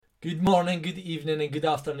Good morning, good evening, and good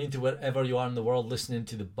afternoon to wherever you are in the world listening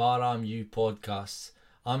to the Baram U podcasts.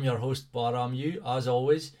 I'm your host, Baram U, as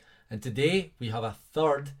always, and today we have a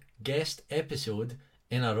third guest episode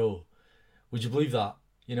in a row. Would you believe that?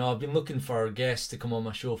 I've been looking for guests to come on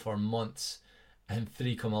my show for months, and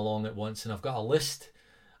 3 come along at once, and I've had a list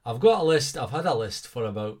for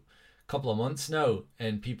about a couple of months now,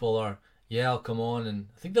 and people are, I'll come on, and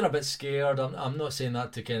I think they're a bit scared. I'm not saying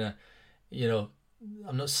that to kind of,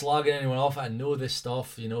 I'm not slagging anyone off. I know this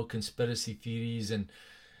stuff, conspiracy theories and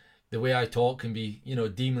the way I talk can be,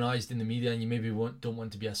 demonized in the media, and you maybe don't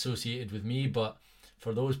want to be associated with me. But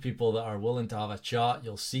for those people that are willing to have a chat,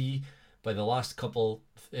 you'll see by the last couple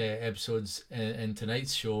episodes in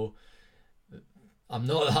tonight's show, I'm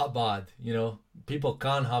not that bad. People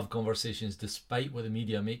can have conversations despite what the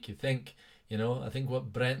media make you think. I think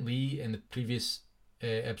what Brent Lee in the previous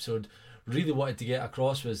episode really wanted to get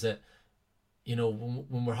across was that,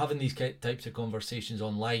 when we're having these types of conversations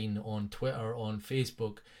online, on Twitter, on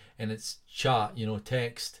Facebook, and it's chat,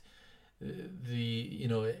 text,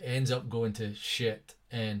 it ends up going to shit,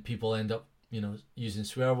 and people end up, using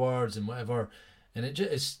swear words and whatever, and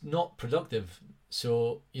it's not productive.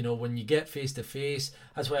 So, when you get face to face,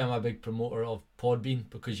 that's why I'm a big promoter of Podbean,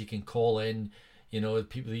 because you can call in,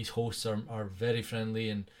 these hosts are very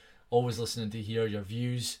friendly and always listening to hear your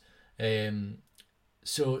views.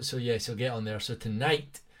 So get on there. So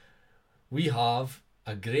tonight we have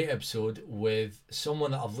a great episode with someone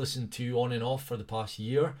that I've listened to on and off for the past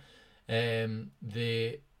year.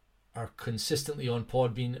 They are consistently on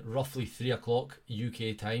Podbean, roughly 3 o'clock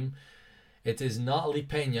UK time. It is Natalie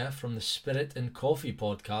Pena from the Spirit and Coffee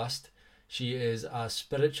podcast. She is a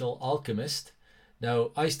spiritual alchemist. Now,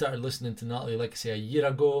 I started listening to Natalie, like I say, a year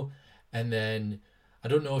ago, and then I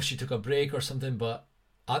don't know if she took a break or something, but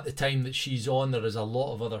at the time that she's on, there is a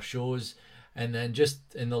lot of other shows, and then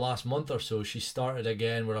just in the last month or so, she started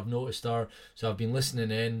again where I've noticed her. So I've been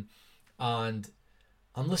listening in, and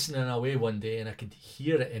I'm listening away one day, and I could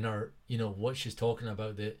hear it in her, what she's talking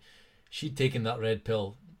about, that she'd taken that red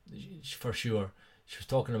pill for sure. She was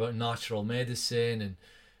talking about natural medicine and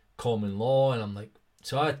common law, and I'm like,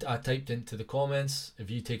 so I typed into the comments, have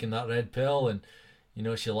you taken that red pill? And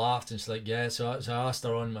she laughed, and she's like, yeah. So I asked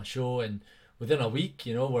her on my show, and within a week,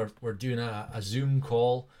 we're doing a Zoom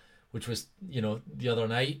call, which was, the other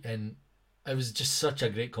night, and it was just such a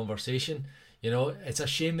great conversation. It's a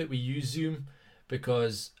shame that we use Zoom,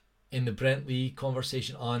 because in the Brent Lee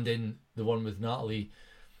conversation and in the one with Natalie,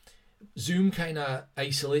 Zoom kind of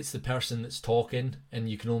isolates the person that's talking, and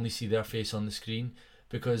you can only see their face on the screen,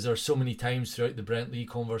 because there's so many times throughout the Brent Lee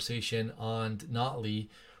conversation and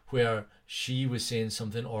Natalie where she was saying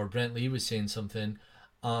something or Brent Lee was saying something,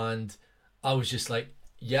 and I was just like,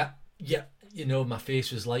 yeah, my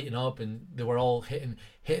face was lighting up, and they were all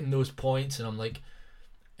hitting those points, and I'm like,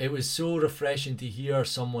 it was so refreshing to hear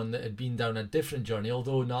someone that had been down a different journey,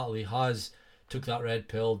 although Natalie has took that red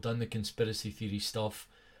pill, done the conspiracy theory stuff,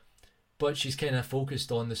 but she's kind of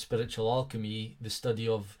focused on the spiritual alchemy, the study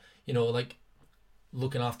of, like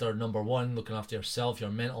looking after, number one, looking after yourself, your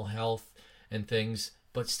mental health and things,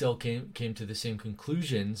 but still came to the same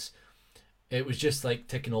conclusions. It was just like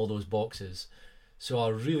ticking all those boxes. So I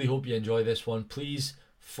really hope you enjoy this one. Please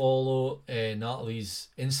follow Natalie's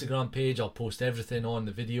Instagram page. I'll post everything on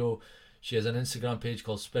the video. She has an Instagram page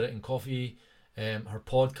called Spirit and Coffee. Her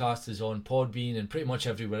podcast is on Podbean and pretty much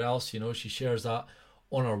everywhere else. She shares that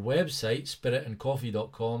on her website,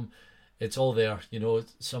 spiritandcoffee.com. It's all there.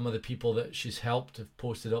 Some of the people that she's helped have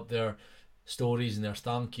posted up their stories and their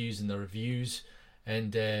thank yous and their reviews,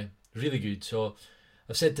 and really good. So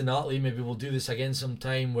I've said to Natalie, maybe we'll do this again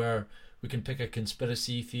sometime where we can pick a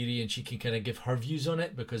conspiracy theory and she can kind of give her views on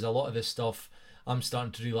it, because a lot of this stuff, I'm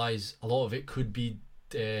starting to realise a lot of it could be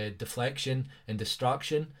deflection and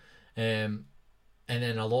distraction, and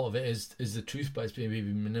then a lot of it is the truth, but it's maybe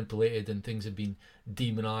been manipulated and things have been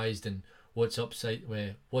demonised, and what's up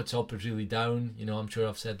is really down. I'm sure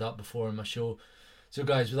I've said that before in my show. So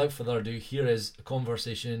guys, without further ado, here is a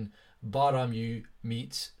conversation, Baram U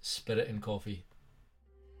meets Spirit and Coffee.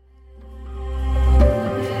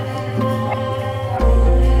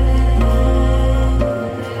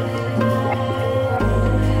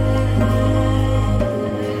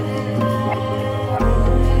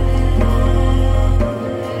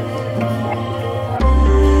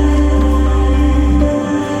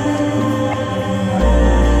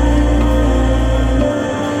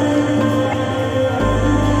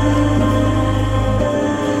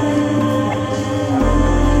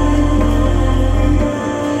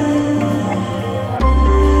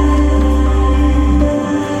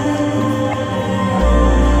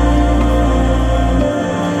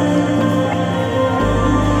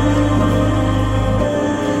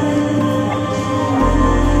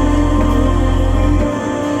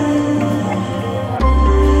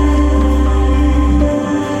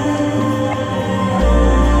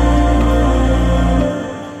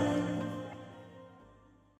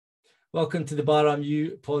 Welcome to the Bar I'm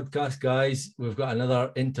You podcast, guys. We've got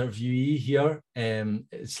another interviewee here.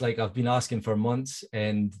 It's like I've been asking for months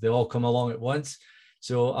and they all come along at once.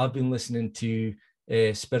 So I've been listening to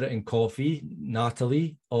Spirit and Coffee,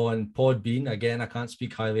 Natalie, on Podbean. Again, I can't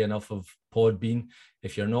speak highly enough of Podbean.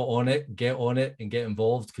 If you're not on it, get on it and get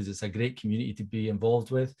involved because it's a great community to be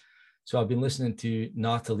involved with. So I've been listening to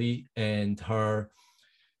Natalie and her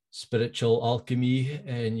spiritual alchemy,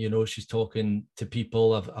 and she's talking to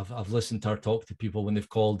people. I've listened to her talk to people when they've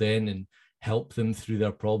called in and help them through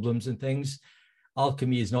their problems and things.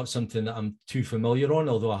 Alchemy is not something that I'm too familiar on,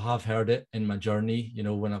 although I have heard it in my journey.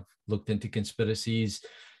 When I've looked into conspiracies,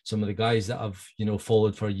 some of the guys that I've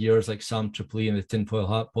followed for years, like Sam Tripoli and the Tinfoil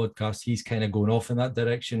Hat podcast, he's kind of going off in that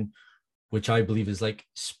direction, which I believe is like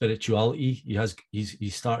spirituality.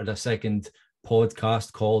 He's started a second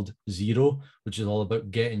podcast called Zero, which is all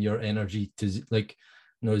about getting your energy to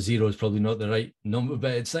zero is probably not the right number,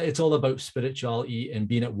 but it's all about spirituality and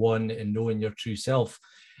being at one and knowing your true self.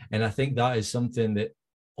 And I think that is something that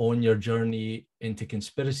on your journey into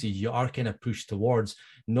conspiracy, you are kind of pushed towards,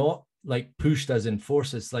 not like pushed as in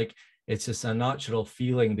force. It's like, it's just a natural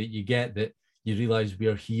feeling that you get, that you realize we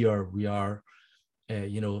are here, we are,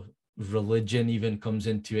 religion even comes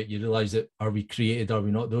into it. You realize that, are we created, are we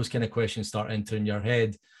not? Those kind of questions start entering your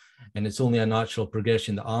head, and it's only a natural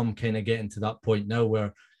progression that I'm kind of getting to that point now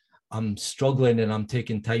where I'm struggling and I'm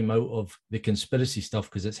taking time out of the conspiracy stuff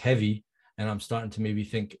because it's heavy, and I'm starting to maybe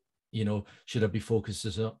think, should I be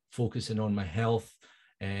focusing on my health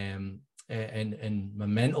and my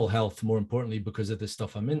mental health, more importantly, because of the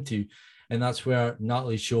stuff I'm into. And that's where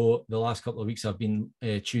Natalie's show, the last couple of weeks I've been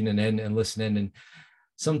tuning in and listening, and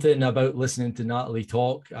something about listening to Natalie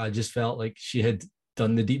talk, I just felt like she had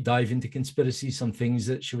done the deep dive into conspiracy, some things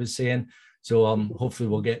that she was saying. So hopefully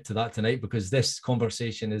we'll get to that tonight, because this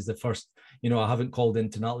conversation is the first, I haven't called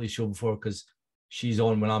into Natalie's show before because she's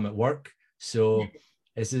on when I'm at work. So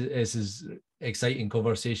this is exciting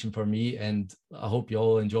conversation for me, and I hope you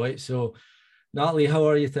all enjoy it. So Natalie, how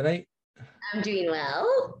are you tonight? I'm doing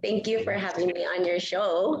well. Thank you for having me on your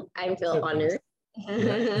show. I feel honored.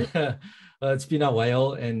 Yeah. Well, it's been a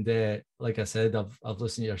while, and like I said, I've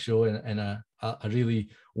listened to your show, and I really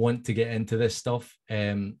want to get into this stuff.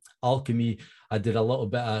 Alchemy, I did a little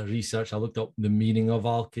bit of research. I looked up the meaning of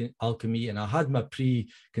alchemy, and I had my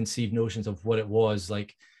preconceived notions of what it was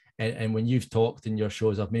like. And when you've talked in your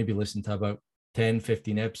shows, I've maybe listened to about 10,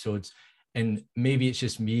 15 episodes, and maybe it's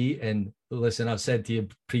just me. And listen, I've said to you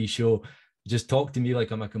pre-show, just talk to me like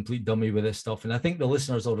I'm a complete dummy with this stuff. And I think the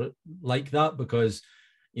listeners are like that because,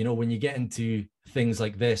 when you get into things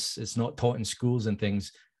like this, it's not taught in schools and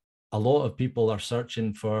things. A lot of people are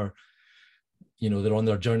searching for, they're on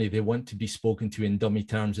their journey. They want to be spoken to in dummy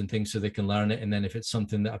terms and things so they can learn it. And then if it's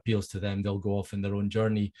something that appeals to them, they'll go off in their own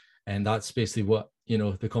journey. And that's basically what,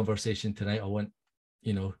 the conversation tonight, I want,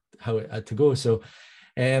 how it had to go. So,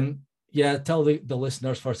 yeah, tell the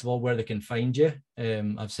listeners, first of all, where they can find you.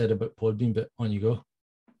 I've said about Podbean, but on you go.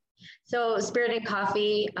 So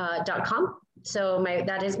spiritandcoffee.com. So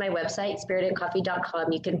that is my website,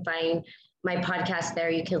 spiritandcoffee.com. You can find my podcast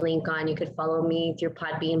there. You can link on, you could follow me through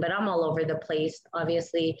Podbean, but I'm all over the place.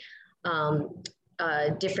 Obviously,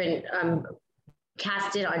 different,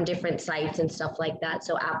 casted on different sites and stuff like that.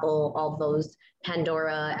 So Apple, all those,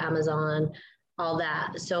 Pandora, Amazon, all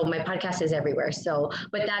that. So my podcast is everywhere. So,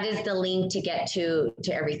 but that is the link to get to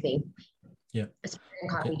everything. Yeah.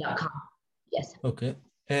 Spiritandcoffee.com. Yes. Okay.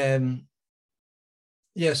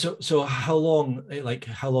 Yeah. So how long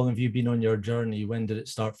have you been on your journey? When did it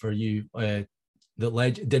start for you?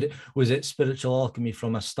 Was it spiritual alchemy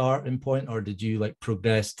from a starting point, or did you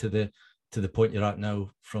progress to the point you're at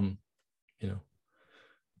now from,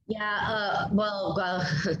 Yeah, well,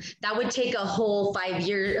 that would take a whole 5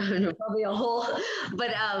 years, probably a whole,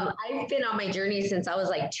 but I've been on my journey since I was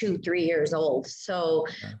like 2, 3 years old. So,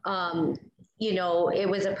 it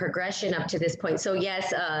was a progression up to this point. So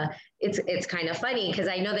yes, it's kind of funny because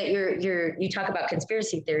I know that you talk about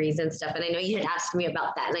conspiracy theories and stuff, and I know you had asked me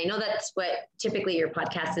about that, and I know that's what typically your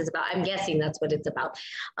podcast is about. I'm guessing that's what it's about.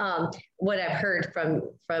 What I've heard from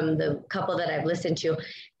the couple that I've listened to,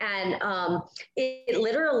 and it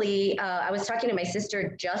literally, I was talking to my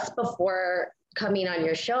sister just before coming on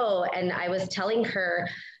your show, and I was telling her,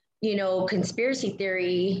 conspiracy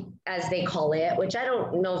theory, as they call it, which I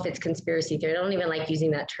don't know if it's conspiracy theory. I don't even like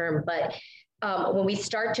using that term, but when we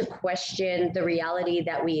start to question the reality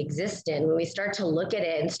that we exist in, when we start to look at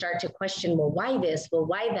it and start to question, well, why this? Well,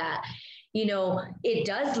 why that? It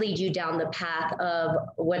does lead you down the path of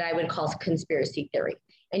what I would call conspiracy theory.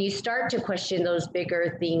 and you start to question those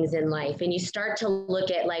bigger things in life, and you start to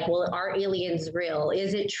look at like, well, are aliens real?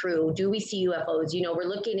 Is it true? Do we see UFOs? You know, we're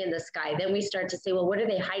looking in the sky. Then we start to say, well, what are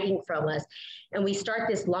they hiding from us? And we start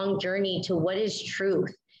this long journey to what is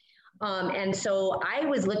truth. And so I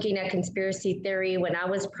was looking at conspiracy theory when I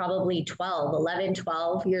was probably 12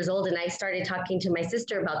 years old. And I started talking to my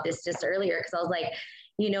sister about this just earlier, because I was like,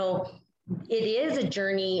 you know, it is a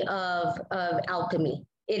journey of alchemy.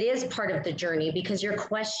 It is part of the journey because you're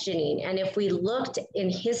questioning. And if we looked in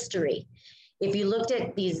history, if you looked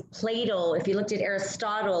at these Plato, if you looked at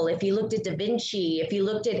Aristotle, if you looked at Da Vinci, if you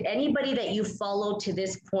looked at anybody that you follow to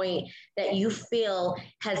this point that you feel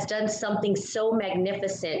has done something so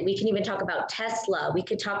magnificent, we can even talk about Tesla. We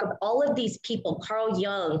could talk about all of these people, Carl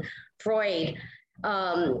Jung, Freud,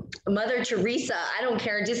 Mother Teresa, I don't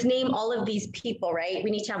care. Just name all of these people, right?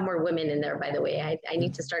 We need to have more women in there, by the way. I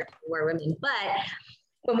need to start more women. But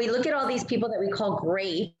when we look at all these people that we call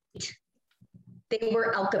great, they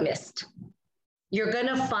were alchemists. You're going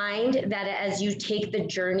to find that as you take the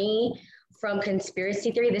journey from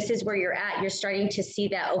conspiracy theory, this is where you're at. You're starting to see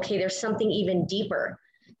that, okay, there's something even deeper.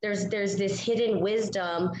 There's this hidden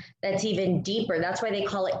wisdom that's even deeper. That's why they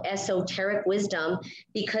call it esoteric wisdom,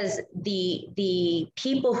 because the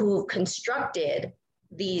people who constructed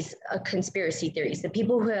these conspiracy theories, the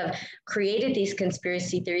people who have created these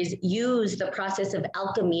conspiracy theories, use the process of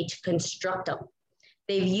alchemy to construct them.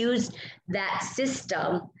 They've used that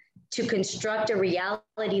system to construct a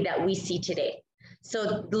reality that we see today.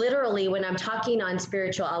 So literally, when I'm talking on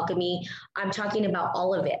spiritual alchemy, I'm talking about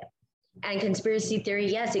all of it. And conspiracy theory,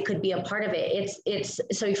 yes, it could be a part of it. It's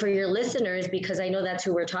so for your listeners, because I know that's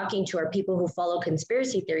who we're talking to, are people who follow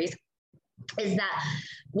conspiracy theories, is that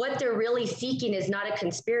what they're really seeking is not a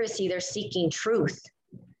conspiracy, they're seeking truth.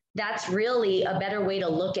 That's really a better way to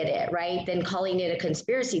look at it, right? Than calling it a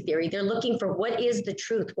conspiracy theory. They're looking for what is the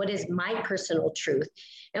truth? What is my personal truth?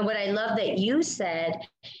 And what I love that you said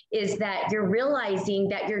is that you're realizing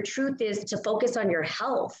that your truth is to focus on your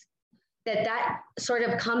health, that sort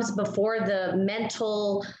of comes before the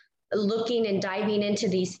mental looking and diving into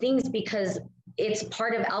these things, because it's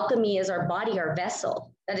part of alchemy is our body, our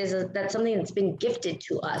vessel. That's something that's been gifted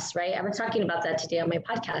to us, right? I was talking about that today on my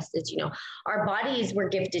podcast. It's, you know, our bodies were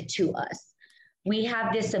gifted to us. We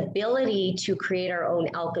have this ability to create our own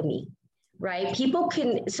alchemy, right? People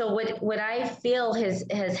can, so what I feel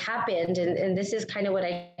has happened, and this is kind of what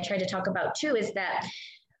I try to talk about too, is that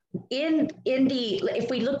if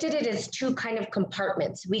we looked at it as two kind of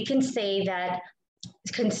compartments, we can say that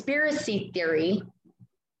conspiracy theory,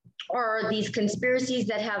 or these conspiracies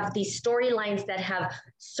that have these storylines that have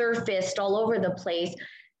surfaced all over the place,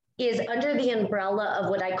 is under the umbrella of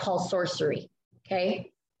what I call sorcery,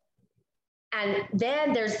 okay? And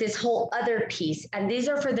then there's this whole other piece, and these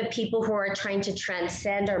are for the people who are trying to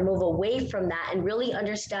transcend or move away from that and really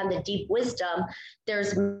understand the deep wisdom.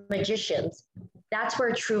 There's magicians. That's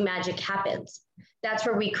where true magic happens. That's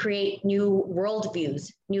where we create new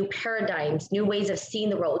worldviews, new paradigms, new ways of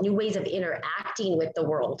seeing the world, new ways of interacting with the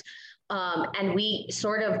world. And we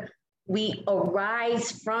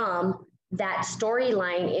arise from that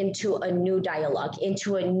storyline into a new dialogue,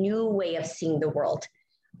 into a new way of seeing the world,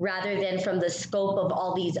 rather than from the scope of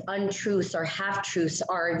all these untruths or half-truths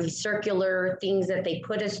or these circular things that they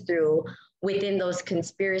put us through within those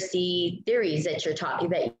conspiracy theories that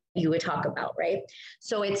you would talk about, right?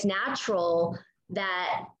 So it's natural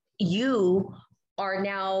that you are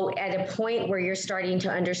now at a point where you're starting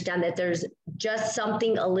to understand that there's just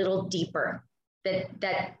something a little deeper,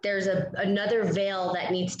 that there's another veil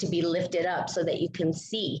that needs to be lifted up so that you can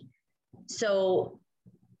see. So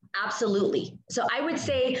absolutely. So I would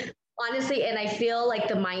say, honestly, and I feel like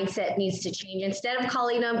the mindset needs to change. Instead of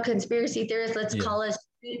calling them conspiracy theorists, let's call us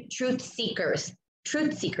truth seekers,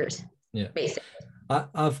 basically.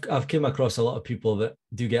 I've come across a lot of people that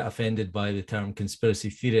do get offended by the term conspiracy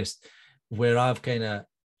theorist, where I've kind of,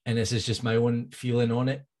 and this is just my own feeling on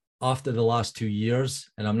it, after the last 2 years,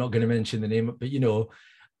 and I'm not going to mention the name, but you know,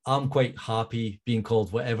 I'm quite happy being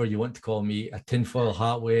called whatever you want to call me, a tinfoil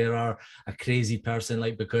hat wearer, a crazy person,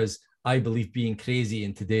 like, because I believe being crazy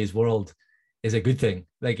in today's world is a good thing.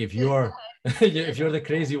 Like if you're the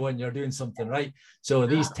crazy one, you're doing something right. So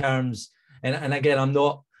these terms, and again, I'm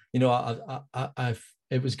not, you know,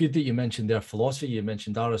 it was good that you mentioned their philosophy. You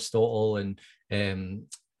mentioned Aristotle and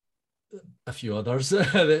a few others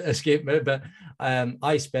that escaped me, but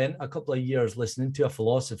I spent a couple of years listening to a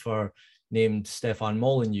philosopher named Stefan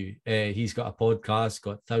Molyneux. He's got a podcast,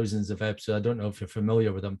 got thousands of episodes. I don't know if you're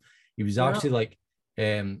familiar with him. He was actually like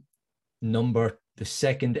the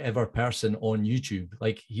second ever person on YouTube.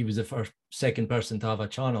 Like he was the second person to have a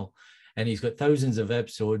channel. and he's got thousands of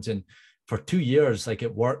episodes. And for 2 years, like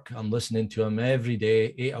at work, I'm listening to him every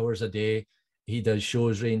day, 8 hours a day. He does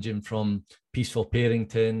shows ranging from peaceful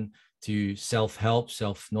parenting to self-help,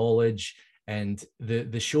 self-knowledge, and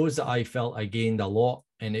the shows that I felt I gained a lot,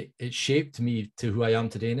 and it shaped me to who I am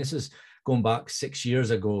today. And this is going back 6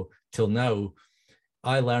 years ago till now.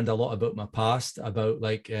 I learned a lot about my past, about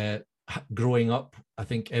like growing up. I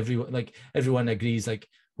think everyone agrees, like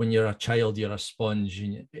when you're a child, you're a sponge,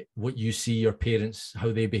 and what you see your parents,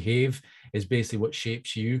 how they behave, is basically what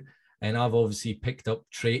shapes you. And I've obviously picked up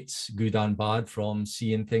traits, good and bad, from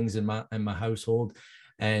seeing things in my household.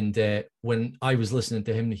 And when I was listening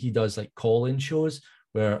to him, he does like call-in shows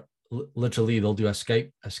where literally they'll do a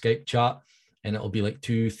Skype chat, and it'll be like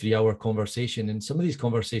 2-3 hour conversation. And some of these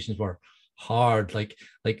conversations were hard, like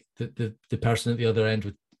the person at the other end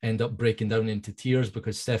would end up breaking down into tears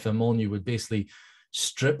because Stefan Molyneux would basically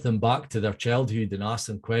strip them back to their childhood and ask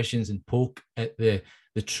them questions and poke at the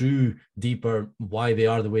true deeper why they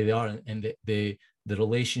are the way they are, and the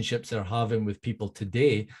relationships they're having with people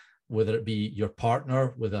today, whether it be your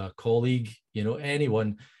partner, with a colleague,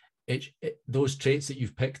 anyone. Those traits that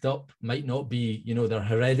you've picked up might not be, they're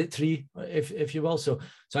hereditary, if you will. So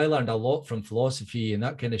I learned a lot from philosophy, and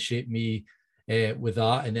that kind of shaped me with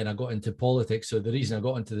that. And then I got into politics. So the reason I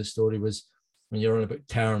got into the story was when you're on about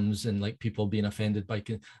terms and like people being offended by,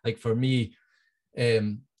 like for me,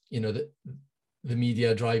 the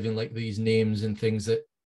media driving like these names and things that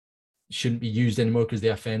shouldn't be used anymore because they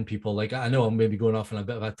offend people. Like, I know I'm maybe going off on a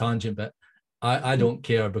bit of a tangent, but I don't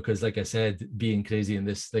care, because like I said, being crazy in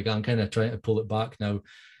this, like I'm kind of trying to pull it back now.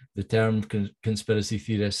 The term conspiracy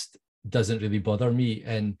theorist doesn't really bother me.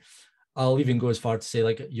 And I'll even go as far to say,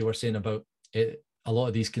 like you were saying about it, a lot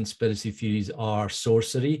of these conspiracy theories are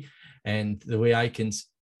sorcery. And the way I can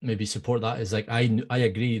maybe support that is like, I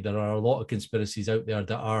agree there are a lot of conspiracies out there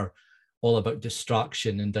that are all about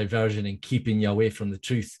distraction and diversion and keeping you away from the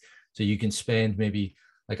truth. So you can spend maybe,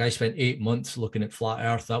 like I spent 8 months looking at flat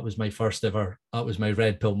earth. That was my first ever, that was my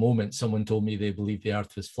red pill moment. Someone told me they believed the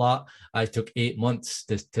earth was flat. I took 8 months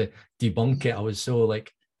to debunk it. I was so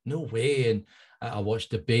like, no way. And I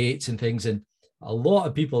watched debates and things. And a lot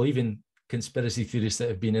of people, even conspiracy theorists that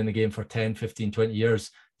have been in the game for 10, 15, 20 years,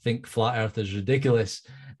 think flat earth is ridiculous.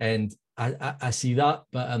 And I see that,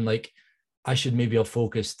 but I'm like, I should maybe have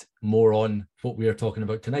focused more on what we are talking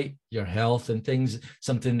about tonight, your health and things,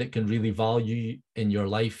 something that can really value in your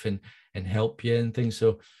life and help you and things.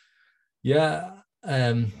 So yeah,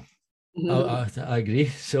 I agree.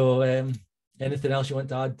 So anything else you want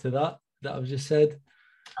to add to that I've just said?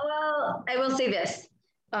 Well, I will say this,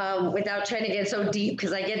 without trying to get so deep,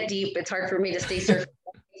 because I get deep, it's hard for me to stay surface.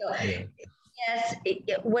 So, yeah. Yes,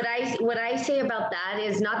 what I say about that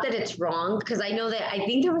is not that it's wrong, because I know that I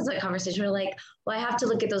think there was a conversation where like, well, I have to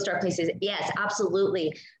look at those dark places. Yes,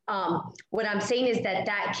 absolutely. What I'm saying is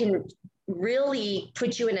that can really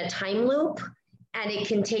put you in a time loop, and it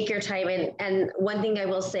can take your time. And one thing I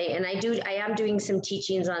will say, and I am doing some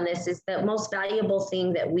teachings on this, is the most valuable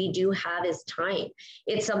thing that we do have is time.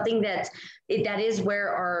 It's something that is where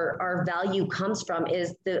our value comes from,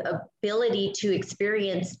 is the ability to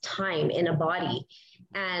experience time in a body.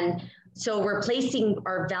 And so we're placing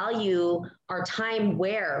our value, our time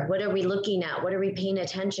where? What are we looking at? What are we paying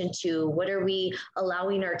attention to? What are we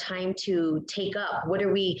allowing our time to take up? What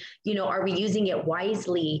are we, are we using it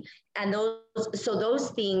wisely? And those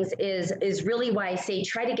things is really why I say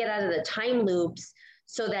try to get out of the time loops,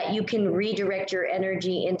 so that you can redirect your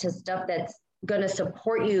energy into stuff that's going to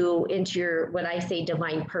support you into your, what I say,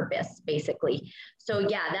 divine purpose, basically. So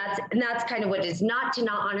yeah, that's kind of what it is. Not to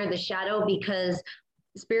not honor the shadow, because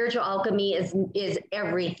spiritual alchemy is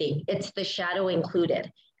everything. It's the shadow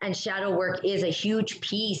included, and shadow work is a huge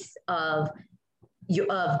piece of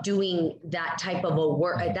doing that type of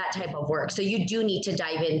work. So you do need to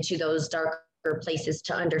dive into those darker places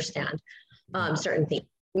to understand certain things.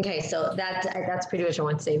 Okay, so that's pretty much what I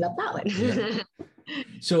want to say about that one. Yeah.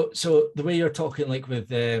 So the way you're talking, like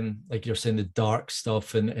with like you're saying the dark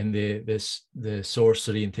stuff and the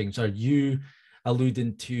sorcery and things, are you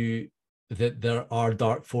alluding to that there are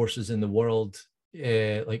dark forces in the world,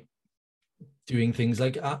 like doing things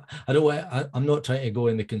like I'm not trying to go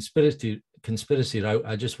in the conspiracy route.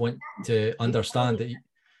 I just want to understand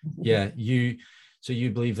that you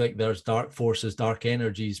believe like there's dark forces, dark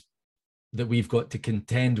energies that we've got to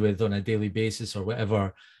contend with on a daily basis, or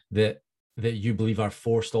whatever, that you believe are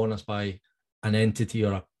forced on us by an entity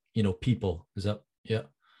or people. Is that? Yeah.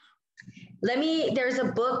 There's a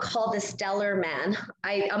book called The Stellar Man.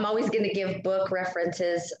 I'm always going to give book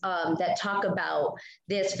references that talk about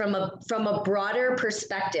this from a broader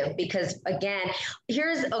perspective, because again,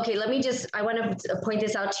 I want to point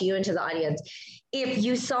this out to you and to the audience. If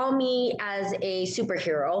you saw me as a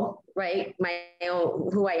superhero, right,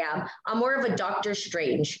 who I am, I'm more of a Doctor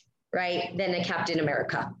Strange, right, than a Captain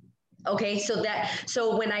America. Okay,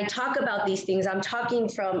 so when I talk about these things, I'm talking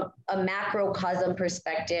from a macrocosm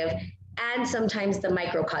perspective and sometimes the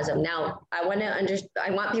microcosm. Now, I want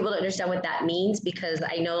people to understand what that means, because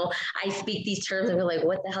I know I speak these terms and we're like,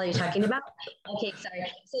 what the hell are you talking about? Okay, sorry.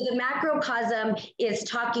 So the macrocosm is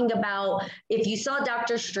talking about, if you saw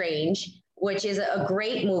Doctor Strange, which is a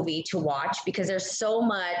great movie to watch because there's so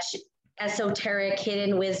much esoteric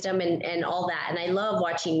hidden wisdom and all that. And I love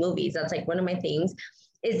watching movies. That's like one of my things,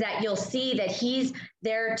 is that you'll see that he's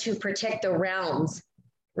there to protect the realms,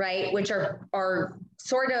 right? Which are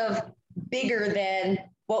sort of bigger than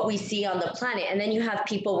what we see on the planet. And then you have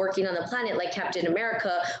people working on the planet like Captain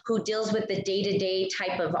America, who deals with the day-to-day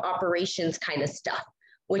type of operations kind of stuff,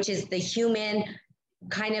 which is the human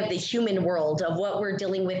world of what we're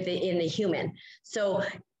dealing with in the human. So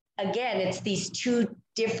again, it's these two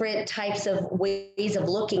different types of ways of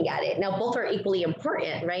looking at it. Now, both are equally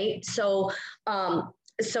important, right? So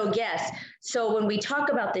yes. So when we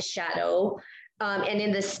talk about the shadow, and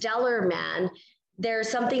in the Stellar Man, there's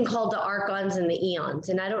something called the archons and the eons.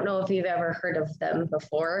 And I don't know if you've ever heard of them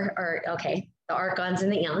before, the archons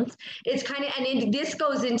and the eons. It's kind of, and this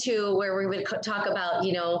goes into where we would talk about,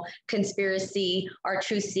 conspiracy, our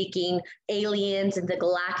truth seeking, aliens and the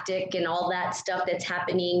galactic and all that stuff that's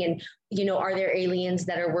happening. And, are there aliens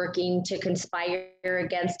that are working to conspire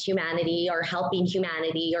against humanity or helping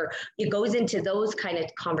humanity? Or it goes into those kind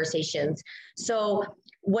of conversations. So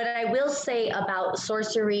what I will say about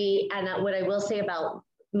sorcery and what I will say about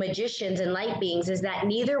magicians and light beings is that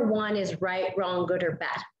neither one is right, wrong, good, or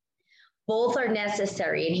bad. Both are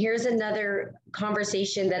necessary. And here's another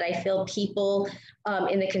conversation that I feel people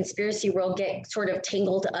in the conspiracy world get sort of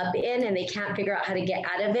tangled up in, and they can't figure out how to get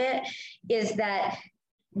out of it, is that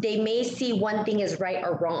they may see one thing as right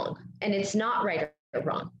or wrong, and it's not right or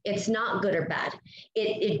wrong. It's not good or bad.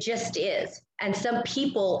 It just is. And some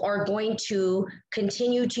people are going to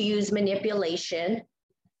continue to use manipulation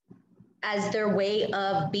as their way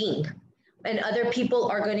of being. And other people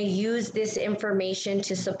are going to use this information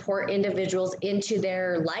to support individuals into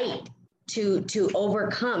their light, to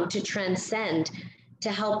overcome, to transcend,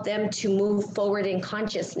 to help them to move forward in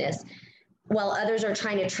consciousness, while others are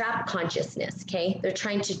trying to trap consciousness, okay? They're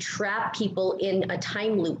trying to trap people in a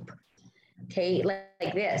time loop, okay,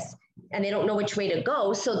 like this, and they don't know which way to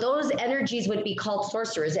go. So those energies would be called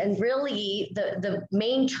sorcerers. And really, the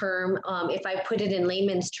main term, if I put it in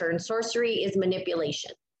layman's terms, sorcery is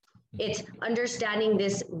manipulation. It's understanding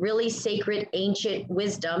this really sacred ancient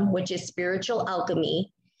wisdom, which is spiritual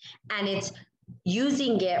alchemy, and it's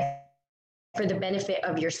using it for the benefit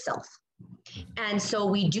of yourself. And so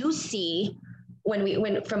we do see,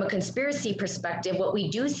 when from a conspiracy perspective, what we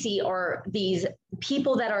do see are these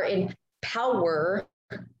people that are in power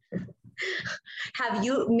have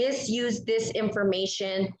you misused this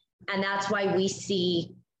information, and that's why we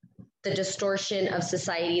see the distortion of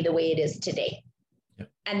society the way it is today.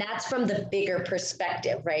 And that's from the bigger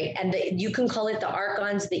perspective, right? And you can call it the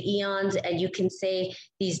archons, the eons, and you can say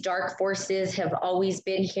these dark forces have always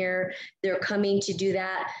been here. They're coming to do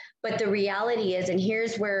that. But the reality is, and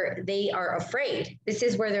here's where they are afraid. This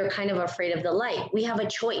is where they're kind of afraid of the light. We have a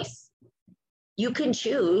choice. You can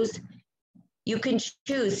choose. You can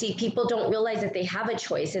choose. See, people don't realize that they have a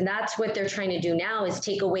choice. And that's what they're trying to do now, is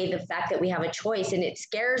take away the fact that we have a choice. And it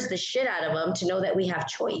scares the shit out of them to know that we have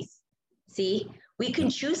choice. See? We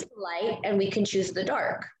can choose the light and we can choose the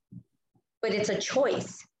dark, but it's a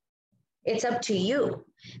choice. It's up to you.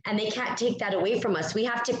 And they can't take that away from us. We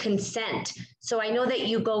have to consent. So I know that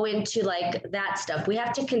you go into like that stuff. We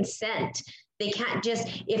have to consent. They can't just,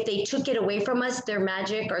 if they took it away from us, their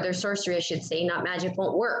magic or their sorcery, I should say, not magic,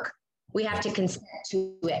 won't work. We have to consent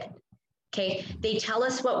to it. Okay. They tell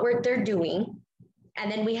us what they're doing,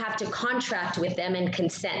 and then we have to contract with them and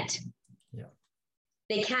consent.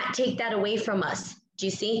 They can't take that away from us. Do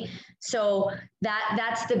you see? So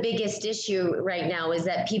that's the biggest issue right now, is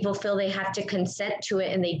that people feel they have to consent to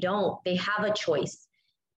it, and they don't. They have a choice.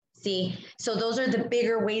 See? So those are the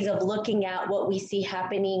bigger ways of looking at what we see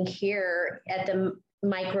happening here at the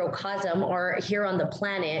microcosm or here on the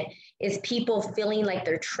planet, is people feeling like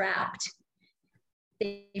they're trapped.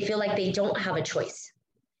 They feel like they don't have a choice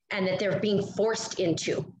and that they're being forced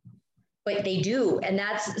into. but they do. And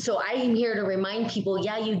that's, so I am here to remind people,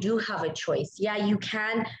 yeah, you do have a choice. Yeah, you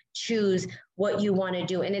can choose what you want to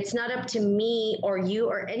do. And it's not up to me or you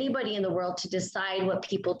or anybody in the world to decide what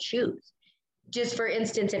people choose. Just for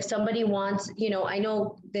instance, if somebody wants, I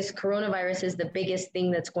know this coronavirus is the biggest thing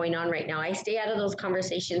that's going on right now. I stay out of those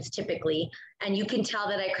conversations typically, and you can tell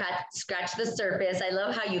that I scratch the surface. I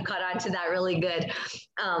love how you caught on to that really good.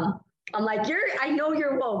 I'm like, I know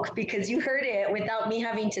you're woke because you heard it without me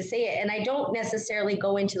having to say it. And I don't necessarily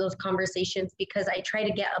go into those conversations because I try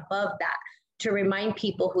to get above that to remind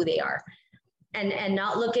people who they are and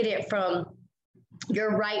not look at it from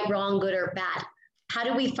you're right, wrong, good, or bad. How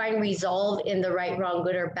do we find resolve in the right, wrong,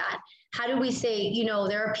 good, or bad? How do we say,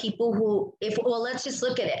 there are people who, let's just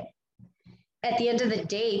look at it. At the end of the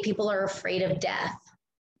day, people are afraid of death.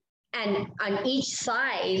 And on each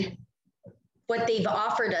side, what they've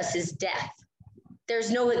offered us is death. There's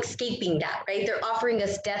no escaping that, right? They're offering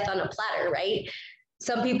us death on a platter, right?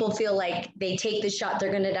 Some people feel like they take the shot,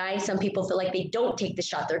 they're going to die. Some people feel like they don't take the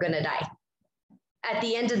shot, they're going to die. At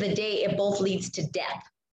the end of the day, it both leads to death.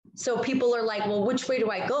 So people are like, well, which way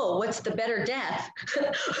do I go? What's the better death?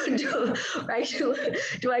 Right?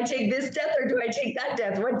 Do I take this death or do I take that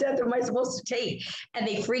death? What death am I supposed to take? And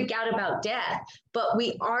they freak out about death. But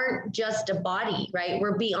we aren't just a body, right?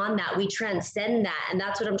 We're beyond that. We transcend that. And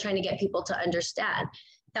that's what I'm trying to get people to understand.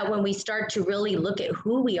 That when we start to really look at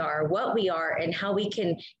who we are, what we are, and how we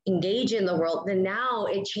can engage in the world, then now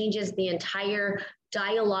it changes the entire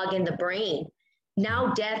dialogue in the brain.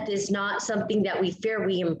 Now, death is not something that we fear,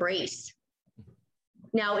 we embrace.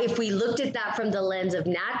 Now, if we looked at that from the lens of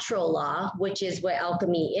natural law, which is what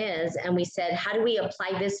alchemy is, and we said, how do we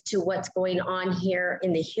apply this to what's going on here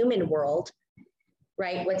in the human world,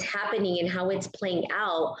 right? What's happening and how it's playing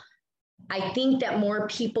out, I think that more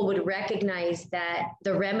people would recognize that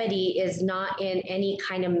the remedy is not in any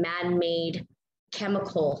kind of man-made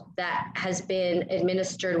chemical that has been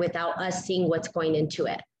administered without us seeing what's going into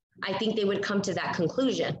it. I think they would come to that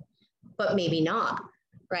conclusion, but maybe not,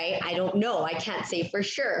 right? I don't know. I can't say for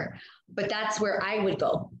sure, but that's where I would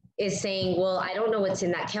go, is saying, well, I don't know what's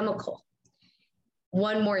in that chemical.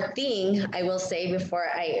 One more thing I will say before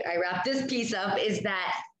I wrap this piece up is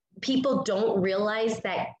that people don't realize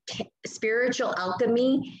that spiritual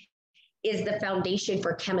alchemy is the foundation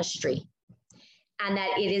for chemistry, and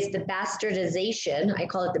that it is the bastardization, I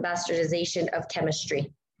call it the bastardization of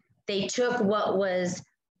chemistry. They took what was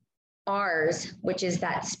ours, which is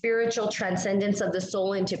that spiritual transcendence of the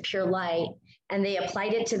soul into pure light, and they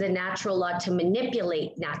applied it to the natural law to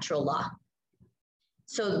manipulate natural law.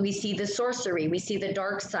 So we see the sorcery, we see the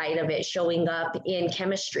dark side of it showing up in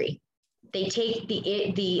chemistry. They take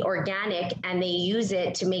the organic and they use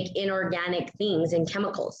it to make inorganic things and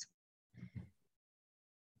chemicals.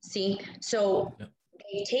 See, so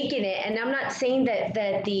they've taken it, and I'm not saying that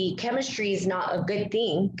the chemistry is not a good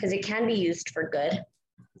thing, because it can be used for good.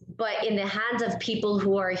 But in the hands of people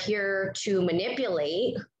who are here to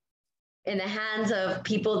manipulate, in the hands of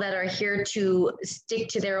people that are here to stick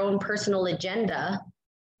to their own personal agenda,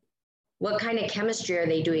 what kind of chemistry are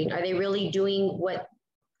they doing? Are they really doing what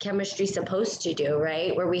chemistry is supposed to do,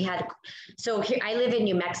 right? So here, I live in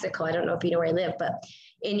New Mexico. I don't know if you know where I live, but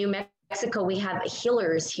in New Mexico, we have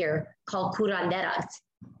healers here called curanderas.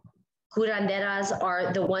 Curanderas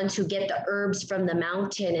are the ones who get the herbs from the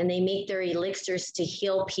mountain and they make their elixirs to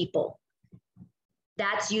heal people.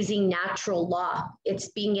 That's using natural law. It's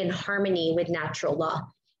being in harmony with natural law.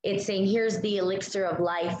 It's saying, here's the elixir of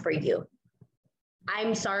life for you.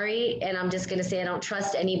 I'm sorry, and I'm just going to say I don't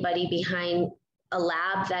trust anybody behind a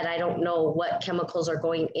lab that I don't know what chemicals are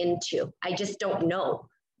going into. I just don't know.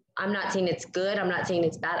 I'm not saying it's good. I'm not saying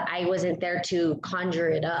it's bad. I wasn't there to conjure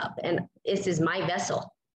it up, and this is my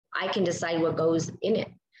vessel. I can decide what goes in it.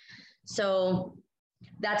 So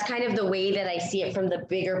that's kind of the way that I see it from the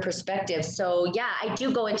bigger perspective. So yeah, I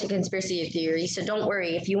do go into conspiracy theory. So don't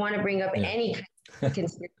worry. If you want to bring up any kind of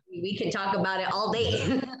conspiracy, we can talk about it all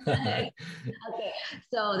day. Okay.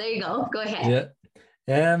 So there you go. Go ahead.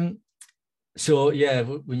 Yeah. So yeah,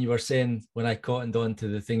 when you were saying, when I cottoned on to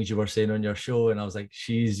the things you were saying on your show, and I was like,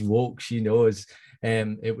 she's woke, she knows.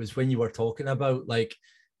 It was when you were talking about like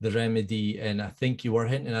the remedy, and I think you were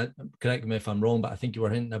hinting at, correct me if I'm wrong, but I think you were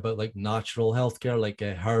hinting about like natural healthcare, like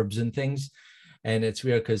herbs and things. And it's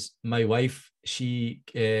weird because my wife,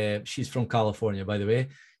 she's from California, by the way.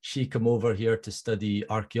 She came over here to study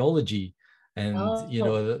archaeology, and you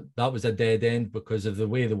know, that was a dead end because of the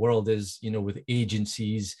way the world is, you know, with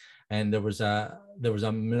agencies. And there was a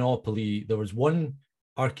monopoly. There was one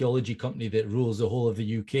archaeology company that rules the whole of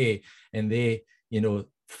the UK, and they, you know,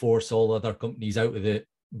 force all other companies out of it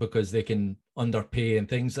because they can underpay and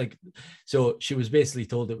things like. So she was basically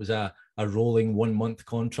told it was a rolling 1 month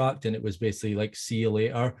contract, and it was basically like, see you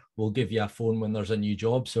later, we'll give you a phone when there's a new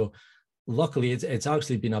job. So luckily it's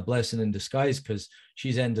actually been a blessing in disguise, because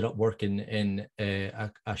she's ended up working in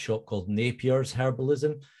a shop called Napier's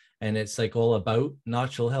Herbalism, and it's like all about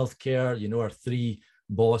natural health care. You know, our three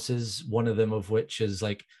bosses, one of them of which is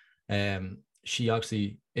like, she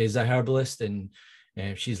actually is a herbalist, and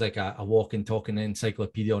she's like a walking, talking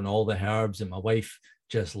encyclopedia on all the herbs, and my wife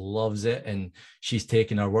just loves it, and she's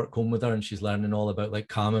taking her work home with her, and she's learning all about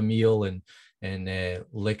like chamomile and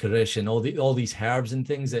licorice and all these herbs and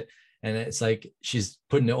things that, and it's like she's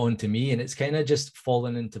putting it on to me, and it's kind of just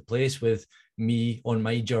fallen into place with me on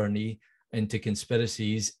my journey into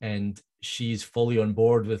conspiracies, and she's fully on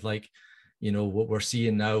board with, like, you know, what we're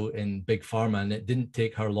seeing now in big pharma. And it didn't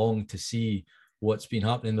take her long to see what's been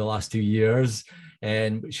happening the last 2 years,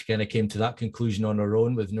 and she kind of came to that conclusion on her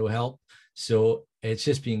own with no help. So it's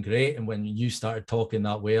just been great. And when you started talking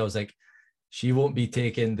that way, I was like, she won't be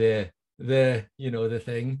taking the you know, the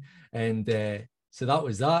thing. And so that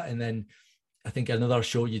was that. And then I think another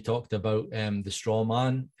show you talked about the straw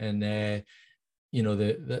man, and you know,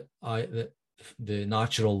 the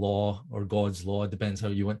natural law, or God's law, depends how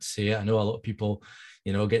you want to say it. I know a lot of people,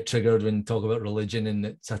 you know, get triggered when talk about religion, and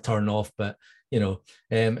it's a turn off, but you know,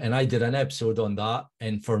 and I did an episode on that.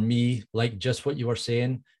 And for me, like just what you were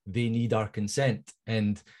saying, they need our consent.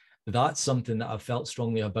 And that's something that I've felt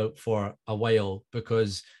strongly about for a while,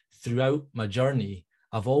 because throughout my journey,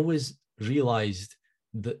 I've always realized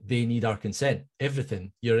that they need our consent.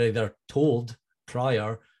 Everything, you're either told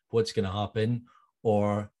prior what's going to happen,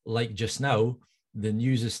 or like just now, the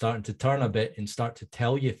news is starting to turn a bit and start to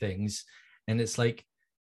tell you things. And it's like,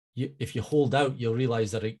 if you hold out, you'll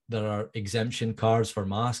realize that there are exemption cards for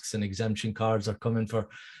masks, and exemption cards are coming for,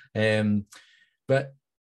 but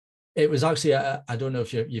it was actually, I don't know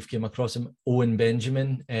if you've came across him, Owen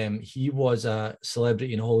Benjamin. He was a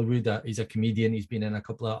celebrity in Hollywood. He's a comedian. He's been in a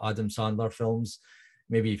couple of Adam Sandler films.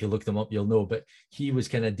 Maybe if you look them up, you'll know. But he was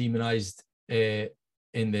kind of demonized in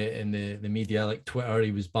the media, like Twitter.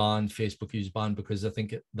 He was banned. Facebook, he was banned, because I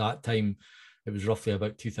think at that time, it was roughly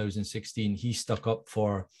about 2016. He stuck up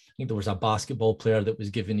for, I think there was a basketball player that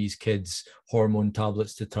was giving his kids hormone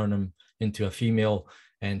tablets to turn them into a female,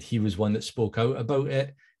 and he was one that spoke out about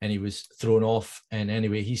it, and he was thrown off. And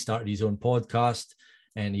anyway, he started his own podcast,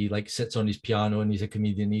 and he like sits on his piano, and he's a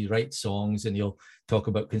comedian. He writes songs, and he'll talk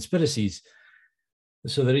about conspiracies.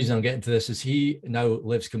 So the reason I'm getting to this is he now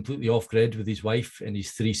lives completely off grid with his wife and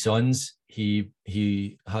his three sons. He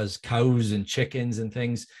has cows and chickens and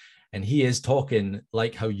things, and he is talking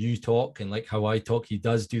like how you talk and like how I talk. He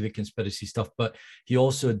does do the conspiracy stuff, but he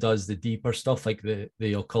also does the deeper stuff, like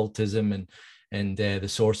the occultism and the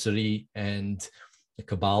sorcery and the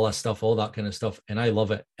Kabbalah stuff, all that kind of stuff. And I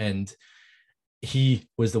love it. And he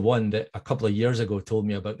was the one that a couple of years ago told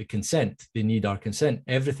me about the consent. They need our consent.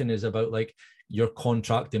 Everything is about like you're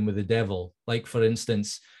contracting with the devil. Like, for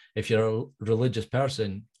instance, if you're a religious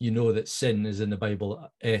person, you know that sin is in the Bible.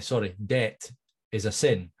 Debt is a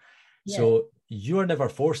sin. Yeah. So you're never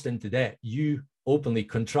forced into debt. You openly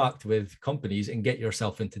contract with companies and get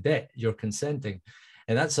yourself into debt. You're consenting.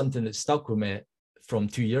 And that's something that stuck with me from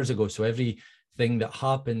 2 years ago. So everything that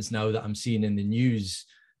happens now that I'm seeing in the news,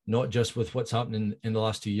 not just with what's happening in the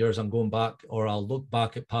last 2 years, I'm going back, or I'll look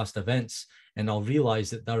back at past events, and I'll realize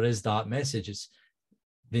that there is that message. It's,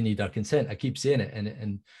 they need our consent. I keep saying it.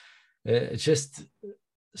 And it's just,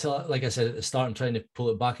 so like I said at the start, I'm trying to pull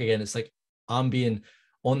it back again. It's like, I'm being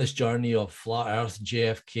on this journey of flat earth,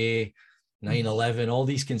 JFK, 9/11, all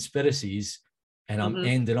these conspiracies. And I'm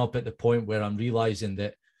ending up at the point where I'm realizing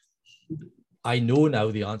that I know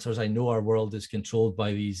now the answers. I know our world is controlled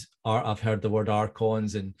by these, I've heard the word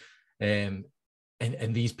archons, and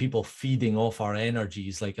these people feeding off our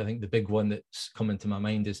energies. Like, I think the big one that's coming to my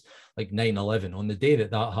mind is like 9/11. On the day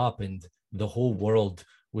that happened, the whole world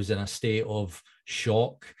was in a state of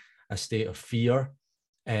shock, a state of fear.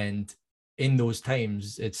 And in those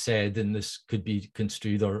times, it's said, and this could be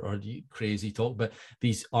construed or crazy talk, but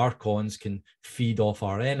these archons can feed off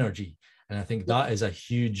our energy. And I think that is a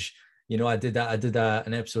huge, you know, I did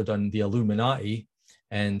an episode on the Illuminati,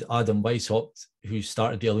 and Adam Weishaupt, who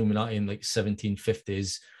started the Illuminati in like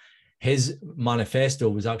 1750s, his manifesto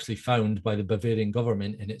was actually found by the Bavarian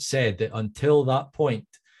government. And it said that until that point,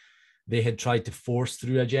 they had tried to force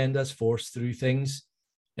through agendas, force through things.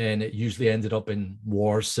 And it usually ended up in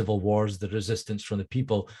wars, civil wars, the resistance from the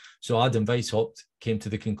people. So Adam Weishaupt came to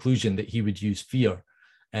the conclusion that he would use fear,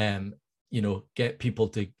 get people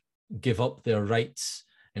to give up their rights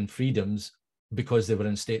and freedoms because they were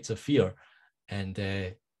in states of fear. And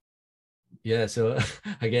Yeah. So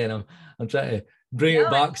again, I'm trying to bring No,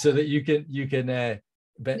 it back so that you can no.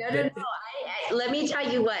 Let me tell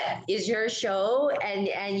you what is your show,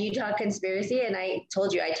 and you talk conspiracy, and I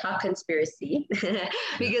told you I talk conspiracy yeah,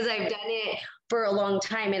 because I've done it for a long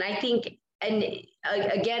time, and I think, and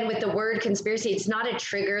again with the word conspiracy, it's not a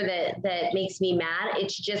trigger that makes me mad.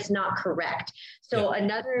 It's just not correct. yeah, So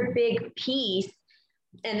another big piece,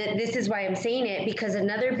 and this is why I'm saying it, because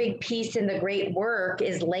another big piece in the great work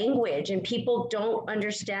is language, and people don't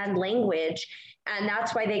understand language, and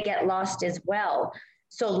that's why they get lost as well.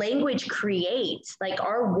 So language creates, like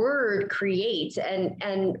our word creates,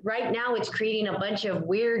 and right now it's creating a bunch of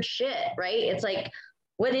weird shit, right? It's like,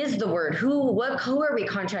 what is the word? Who are we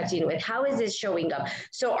contracting with? How is this showing up?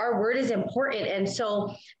 So our word is important. And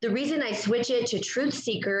so the reason I switch it to truth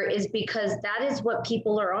seeker is because that is what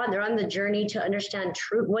people are on. They're on the journey to understand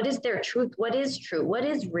truth. What is their truth? What is true? What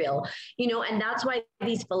is real? And that's why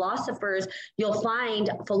these philosophers, you'll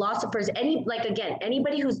find philosophers,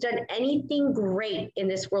 anybody who's done anything great in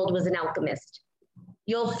this world was an alchemist.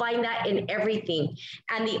 You'll find that in everything.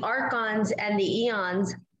 And the archons and the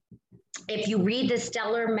eons, if you read the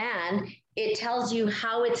Stellar Man, it tells you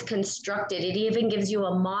how it's constructed. It even gives you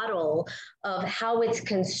a model of how it's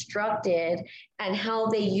constructed and how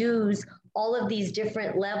they use all of these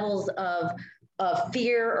different levels of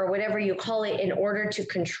fear or whatever you call it in order to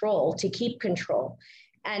control, to keep control.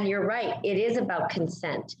 And you're right, it is about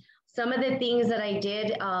consent. Some of the things that I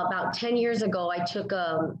did about 10 years ago, I took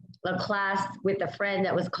a class with a friend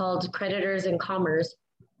that was called Creditors in Commerce.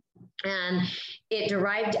 And it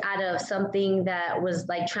derived out of something that was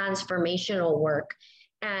like transformational work.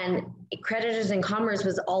 And Creditors in Commerce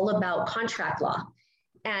was all about contract law.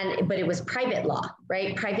 But it was private law,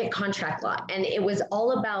 right? Private contract law. And it was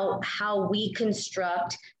all about how we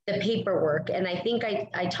construct the paperwork. And I think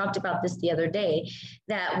I talked about this the other day,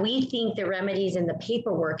 that we think the remedy's in the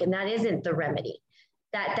paperwork, and that isn't the remedy.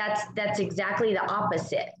 That's exactly the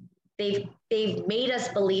opposite. They've made us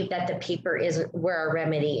believe that the paper is where our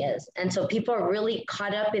remedy is. And so people are really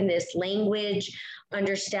caught up in this language,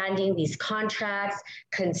 understanding these contracts,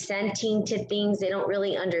 consenting to things. They don't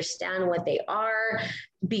really understand what they are,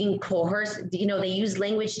 being coerced. They use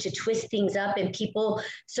language to twist things up, and people,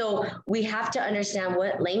 so we have to understand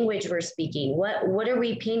what language we're speaking. What are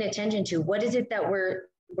we paying attention to? What is it that we're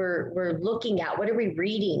looking at? What are we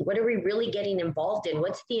reading? What are we really getting involved in?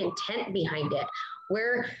 What's the intent behind it?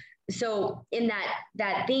 So in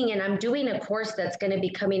that thing, and I'm doing a course that's going to be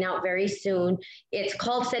coming out very soon. It's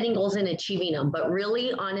called Setting Goals and Achieving Them, but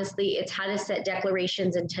really, honestly, it's how to set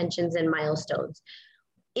declarations, intentions, and milestones.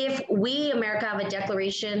 If we, America, have a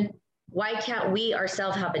declaration, why can't we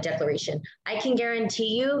ourselves have a declaration? I can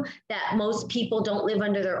guarantee you that most people don't live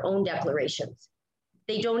under their own declarations.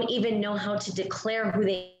 They don't even know how to declare who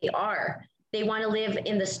they are. They want to live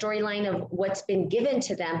in the storyline of what's been given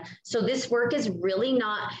to them. So this work is really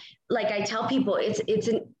not, like I tell people, it's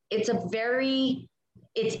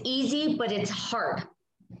easy, but it's hard.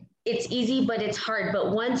 It's easy, but it's hard.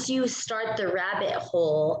 But once you start the rabbit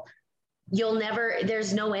hole,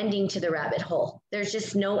 there's no ending to the rabbit hole. There's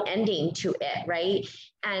just no ending to it, right?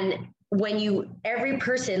 And when every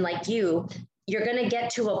person like you're going to get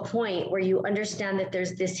to a point where you understand that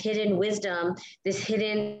there's this hidden wisdom, this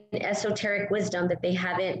hidden esoteric wisdom that they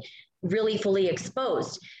haven't really fully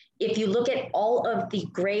exposed. If you look at all of the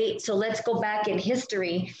great, so let's go back in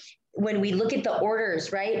history, when we look at the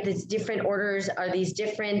orders, right? These different orders are these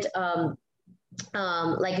different,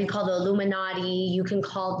 like we call the Illuminati, you can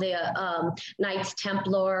call the Knights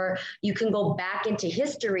Templar, you can go back into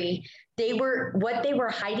history. What they were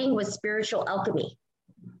hiding was spiritual alchemy.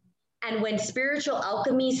 And when spiritual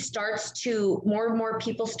alchemy more and more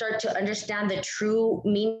people start to understand the true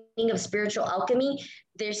meaning of spiritual alchemy,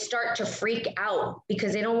 they start to freak out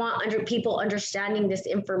because they don't want people understanding this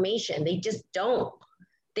information. They just don't.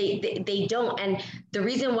 They don't. And the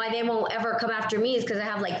reason why they won't ever come after me is because I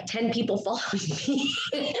have like 10 people following me.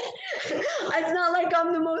 It's not like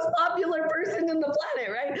I'm the most popular person in the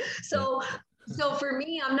planet, right? So for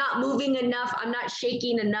me, I'm not moving enough. I'm not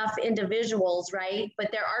shaking enough individuals, right? But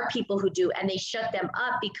there are people who do, and they shut them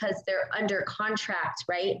up because they're under contract,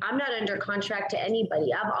 right? I'm not under contract to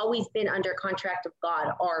anybody. I've always been under contract of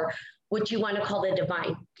God, or what you want to call the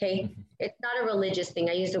divine, okay? Mm-hmm. It's not a religious thing.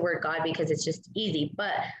 I use the word God because it's just easy,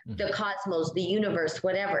 but mm-hmm. the cosmos, the universe,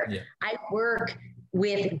 whatever. Yeah. I work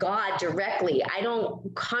with God directly. I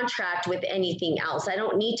don't contract with anything else. I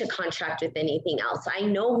don't need to contract with anything else. I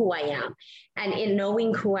know who I am. And in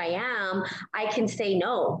knowing who I am, I can say,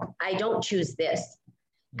 no, I don't choose this.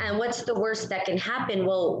 And what's the worst that can happen?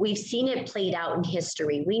 Well, we've seen it played out in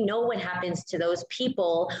history. We know what happens to those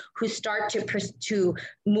people who start to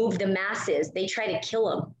move the masses. They try to kill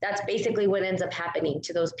them. That's basically what ends up happening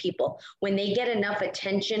to those people. When they get enough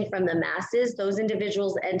attention from the masses, those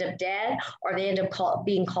individuals end up dead, or they end up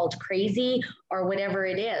being called crazy, or whatever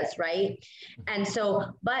it is, right? And so,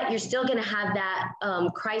 but you're still going to have that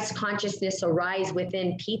Christ consciousness arise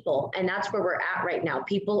within people. And that's where we're at right now.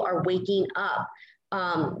 People are waking up.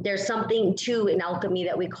 There's something too in alchemy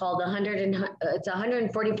that we call it's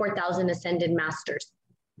 144,000 ascended masters.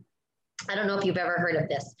 I don't know if you've ever heard of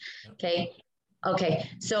this. Okay. Okay.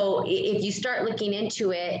 So if you start looking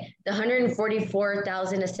into it, the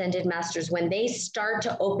 144,000 ascended masters, when they start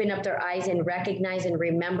to open up their eyes and recognize and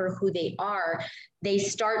remember who they are,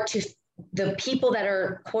 the people that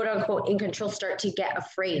are quote unquote in control start to get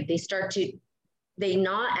afraid. They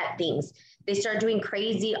gnaw at things. They start doing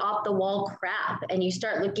crazy off the wall crap. And you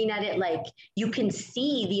start looking at it like you can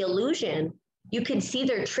see the illusion. You can see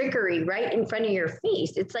their trickery right in front of your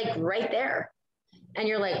face. It's like right there. And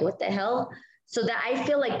you're like, what the hell? So that I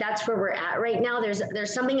feel like that's where we're at right now.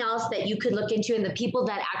 There's something else that you could look into, and the people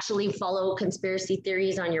that actually follow conspiracy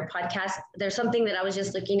theories on your podcast, there's something that I was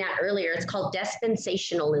just looking at earlier. It's called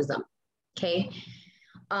dispensationalism. Okay.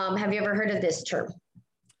 Have you ever heard of this term?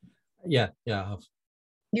 Yeah, I have.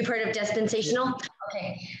 You've heard of dispensational?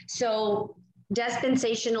 Okay. So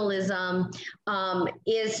dispensationalism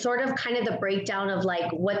is sort of kind of the breakdown of like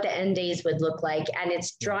what the end days would look like. And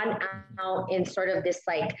it's drawn out in sort of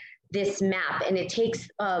this map. And it takes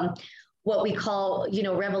what we call,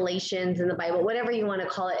 revelations in the Bible, whatever you want to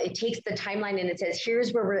call it. It takes the timeline and it says,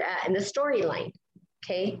 here's where we're at in the storyline.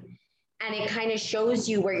 Okay. And it kind of shows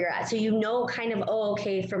you where you're at. So kind of,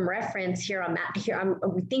 okay, from reference here,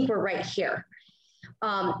 we think we're right here.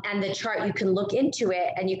 And the chart, you can look into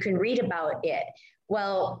it and you can read about it.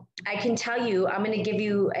 Well, I can tell you, I'm going to give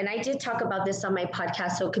you, and I did talk about this on my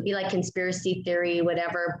podcast, so it could be like conspiracy theory,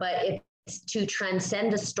 whatever, but it's to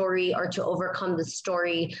transcend the story or to overcome the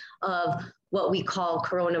story of what we call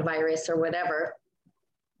coronavirus or whatever.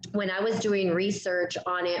 When I was doing research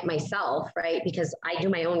on it myself, right, because I do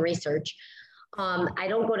my own research, I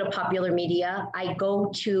don't go to popular media.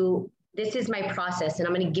 This is my process, and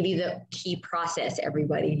I'm going to give you the key process,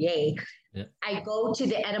 everybody. Yay. Yeah. I go to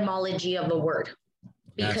the etymology of a word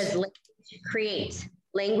because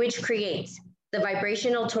language creates the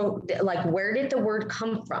vibrational like, where did the word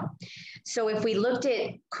come from? So if we looked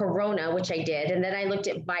at corona, which I did, and then I looked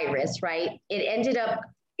at virus, right? It ended up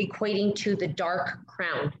equating to the dark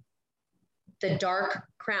crown. The dark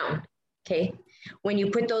crown. Okay. When you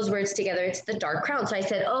put those words together, it's the dark crown. So I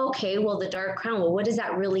said, oh, okay, well, the dark crown, well, what does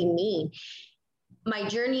that really mean? My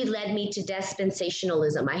journey led me to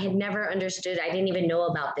dispensationalism. I had never understood, I didn't even know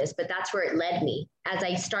about this, but that's where it led me as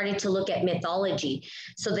I started to look at mythology.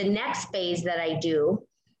 So the next phase that I do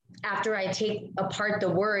after I take apart the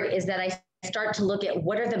word is that I start to look at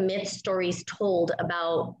what are the myth stories told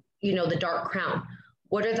about, the dark crown.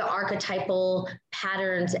 What are the archetypal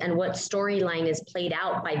patterns and what storyline is played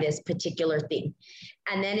out by this particular thing?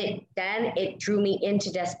 And then it drew me into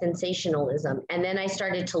dispensationalism. And then I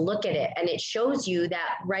started to look at it, and it shows you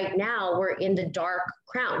that right now we're in the dark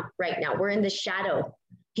crown right now. We're in the shadow.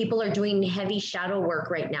 People are doing heavy shadow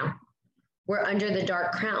work right now. We're under the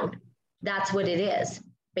dark crown. That's what it is,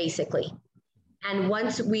 basically. And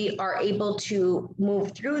once we are able to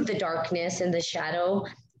move through the darkness and the shadow,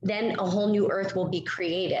 then a whole new earth will be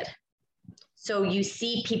created. So you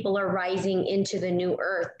see people are rising into the new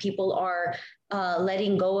earth. People are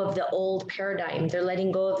letting go of the old paradigm. They're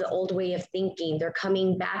letting go of the old way of thinking. They're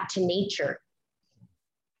coming back to nature.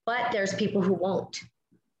 But there's people who won't.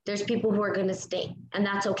 There's people who are going to stay, and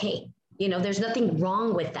that's okay. There's nothing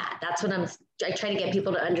wrong with that. That's what I try to get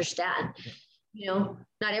people to understand.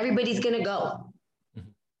 Not everybody's going to go.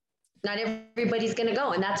 Not everybody's going to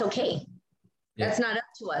go, and that's okay. Yeah. That's not up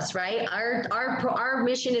to us, right? Our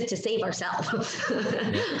mission is to save ourselves.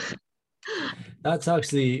 Yeah. That's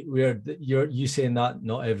actually weird. You saying that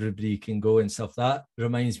not everybody can go and stuff. That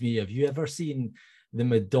reminds me, have you ever seen the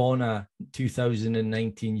Madonna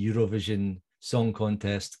 2019 Eurovision Song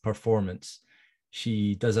Contest performance?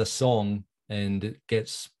 She does a song and it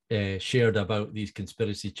gets shared about these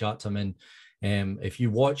conspiracy chats I'm in. If you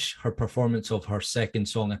watch her performance of her second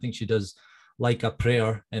song, I think she does Like a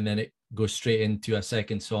Prayer, and then it goes straight into a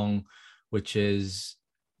second song, which is,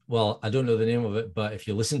 well, I don't know the name of it, but if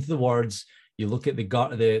you listen to the words, you look at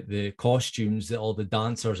the costumes that all the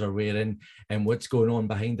dancers are wearing and what's going on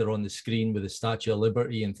behind her on the screen with the Statue of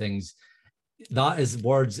Liberty and things, that is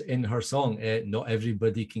words in her song. Not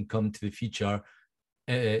everybody can come to the feature.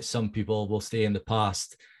 some people will stay in the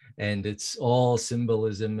past, and it's all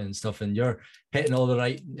symbolism and stuff. And you're hitting all the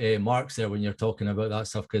right marks there when you're talking about that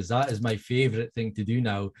stuff, because that is my favorite thing to do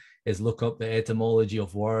now, is look up the etymology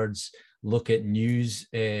of words, look at news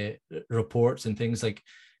reports and things like.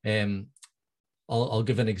 I'll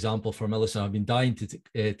give an example for my listener. I've been dying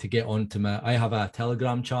to get onto I have a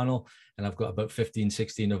Telegram channel, and I've got about 15,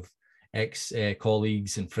 16 of ex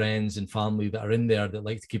colleagues and friends and family that are in there that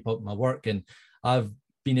like to keep up my work. And I've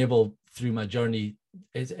been able through my journey,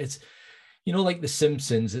 it's like the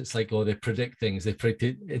Simpsons, it's like, oh, they predict things.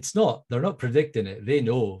 It's not, they're not predicting it. They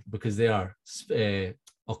know, because they are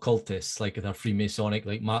occultists, like they're Freemasonic,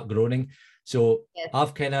 like Matt Groening. So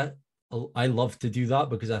yes. I love to do that,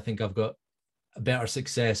 because I think I've got a better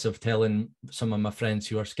success of telling some of my friends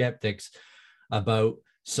who are skeptics about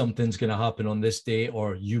something's going to happen on this day,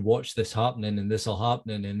 or you watch this happening and this will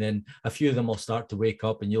happen. And then a few of them will start to wake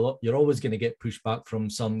up, and you're always going to get pushback from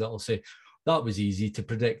some that will say, that was easy to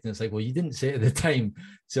predict. And it's like, well, you didn't say it at the time.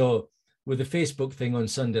 So with the Facebook thing on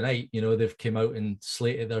Sunday night, they've came out and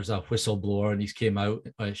slated, there's a whistleblower, and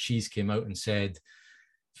she's came out and said,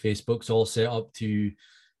 Facebook's all set up to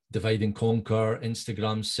divide and conquer.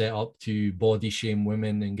 Instagram's set up to body shame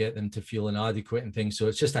women and get them to feel inadequate and things. So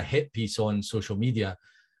it's just a hit piece on social media.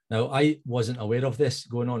 Now, I wasn't aware of this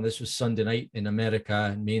going on. This was Sunday night in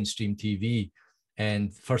America, mainstream TV.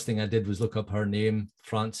 And first thing I did was look up her name,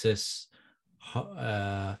 Frances,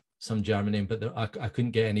 some German name, but I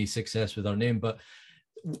couldn't get any success with her name. But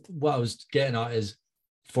what I was getting at is,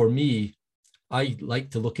 for me, I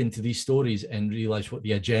like to look into these stories and realize what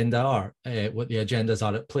the agendas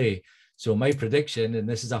are at play. So my prediction, and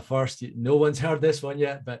this is a first, no one's heard this one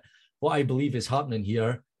yet, but what I believe is happening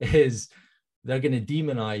here is they're going to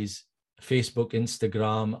demonize Facebook,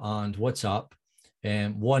 Instagram, and WhatsApp.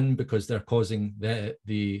 One, because they're causing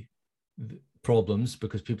the problems,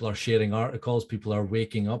 because people are sharing articles, people are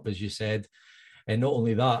waking up, as you said. And not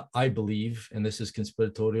only that, I believe, and this is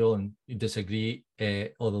conspiratorial, and you disagree,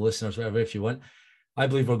 all the listeners, whatever, if you want, I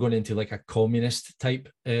believe we're going into like a communist type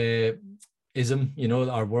ism.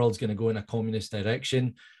 Our world's going to go in a communist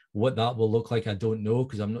direction. What that will look like, I don't know,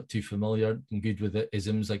 because I'm not too familiar and good with the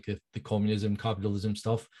isms, like the communism, capitalism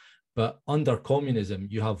stuff. But under communism,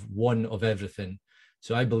 you have one of everything.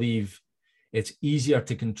 So I believe it's easier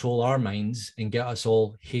to control our minds and get us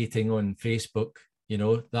all hating on Facebook.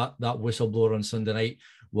 That whistleblower on Sunday night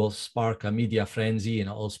will spark a media frenzy, and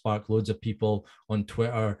it'll spark loads of people on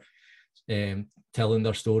Twitter telling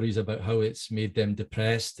their stories about how it's made them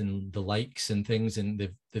depressed and the likes and things, and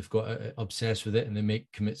they've got obsessed with it, and they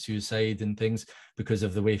commit suicide and things because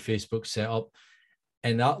of the way Facebook's set up.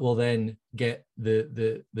 And that will then get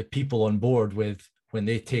the people on board with, when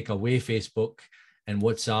they take away Facebook and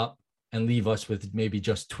WhatsApp and leave us with maybe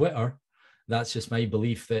just Twitter. That's just my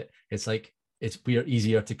belief, that we're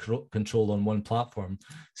easier to control on one platform.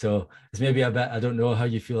 So it's maybe a bit, I don't know how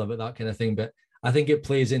you feel about that kind of thing, but I think it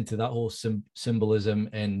plays into that whole symbolism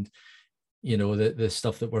and, the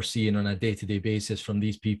stuff that we're seeing on a day-to-day basis from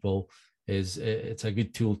these people. It's a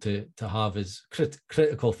good tool to have, is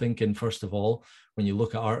critical thinking, first of all, when you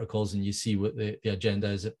look at articles and you see what the agenda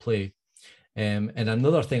is at play. And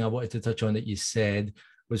another thing I wanted to touch on that you said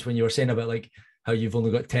was when you were saying about like how you've only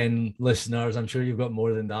got 10 listeners. I'm sure you've got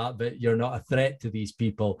more than that, but you're not a threat to these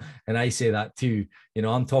people. And I say that too.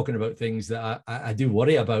 I'm talking about things that I do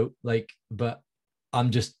worry about, but I'm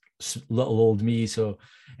just little old me. So,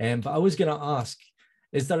 but I was going to ask,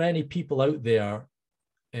 is there any people out there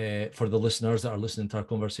for the listeners that are listening to our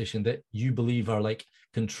conversation that you believe are like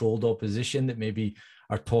controlled opposition, that maybe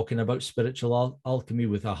are talking about spiritual alchemy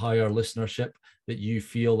with a higher listenership, that you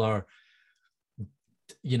feel are,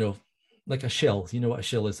 like a shill? You know what a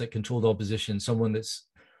shill is? Like controlled opposition, someone that's,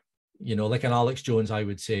 like an Alex Jones, I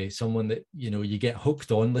would say, someone that, you get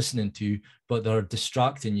hooked on listening to, but they're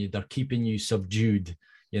distracting you, they're keeping you subdued.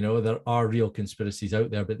 There are real conspiracies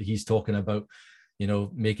out there, but he's talking about,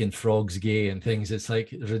 making frogs gay and things. It's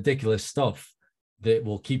like ridiculous stuff that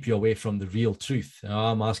will keep you away from the real truth.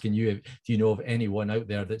 I'm asking you, do you know of anyone out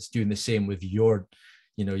there that's doing the same with your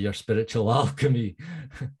spiritual alchemy?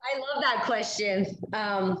 I love that question.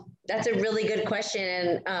 That's a really good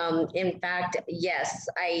question. And in fact, yes,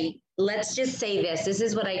 let's just say this. This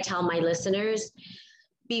is what I tell my listeners.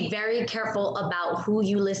 Be very careful about who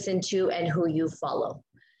you listen to and who you follow.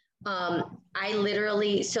 I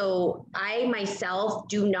myself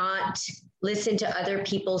do not listen to other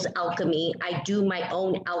people's alchemy. I do my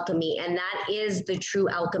own alchemy, and that is the true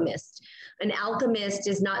alchemist. An alchemist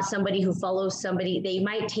is not somebody who follows somebody. They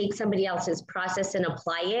might take somebody else's process and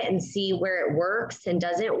apply it and see where it works and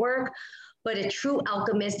doesn't work. But a true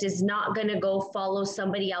alchemist is not going to go follow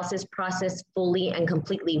somebody else's process fully and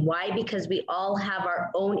completely. Why? Because we all have our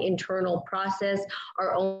own internal process,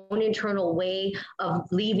 our own internal way of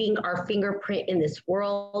leaving our fingerprint in this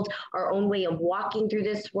world, our own way of walking through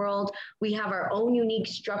this world. We have our own unique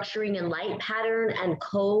structuring and light pattern and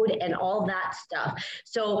code and all that stuff.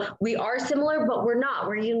 So we are similar, but we're not.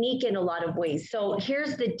 We're unique in a lot of ways. So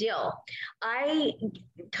here's the deal. I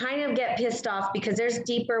kind of get pissed off because there's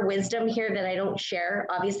deeper wisdom here that I don't share.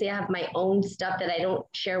 Obviously, I have my own stuff that I don't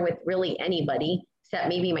share with really anybody except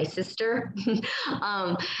maybe my sister.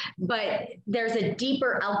 But there's a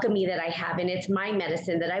deeper alchemy that I have, and it's my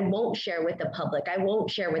medicine that I won't share with the public. I won't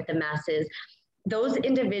share with the masses. Those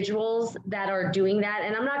individuals that are doing that,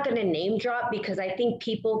 and I'm not going to name drop because I think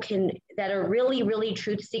people that are really, really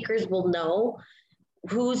truth seekers will know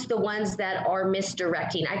who's the ones that are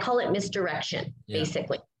misdirecting. I call it misdirection,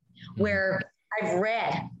 basically, where I've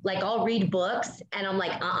read, like I'll read books and I'm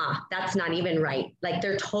like, that's not even right. Like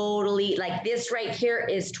they're totally, like this right here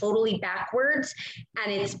is totally backwards.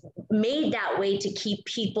 And it's made that way to keep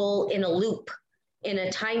people in a loop, in a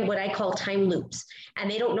time, what I call time loops. And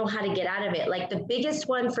they don't know how to get out of it. Like the biggest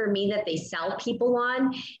one for me that they sell people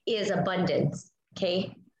on is abundance,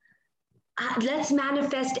 okay? Let's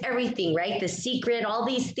manifest everything, right? The secret, all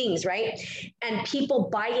these things, right? And people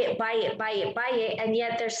buy it, and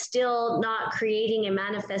yet they're still not creating and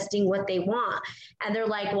manifesting what they want. And they're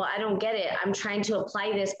like, well, I don't get it. I'm trying to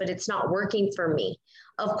apply this, but it's not working for me.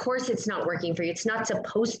 Of course it's not working for you. It's not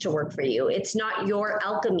supposed to work for you. It's not your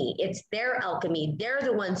alchemy. It's their alchemy. They're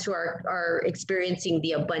the ones who are experiencing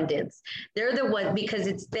the abundance. They're the one, because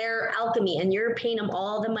it's their alchemy, and you're paying them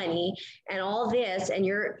all the money and all this, and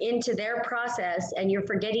you're into their process and you're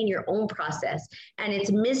forgetting your own process, and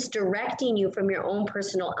it's misdirecting you from your own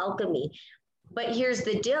personal alchemy. But here's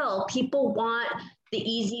the deal. People want the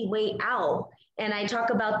easy way out. And I talk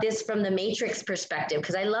about this from the Matrix perspective,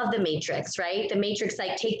 because I love the Matrix, right? The Matrix,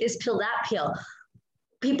 like, take this pill, that pill.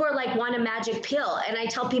 People are like, want a magic pill. And I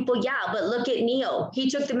tell people, yeah, but look at Neo. He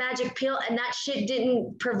took the magic pill and that shit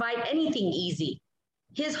didn't provide anything easy.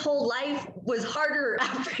 His whole life was harder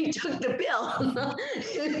after he took the pill.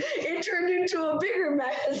 It turned into a bigger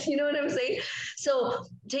mess. You know what I'm saying? So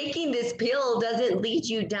taking this pill doesn't lead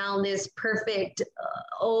you down this perfect,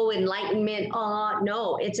 enlightenment.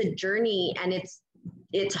 No, it's a journey, and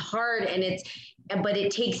it's hard, but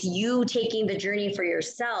it takes you taking the journey for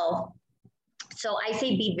yourself. So I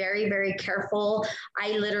say be very, very careful.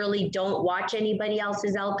 I literally don't watch anybody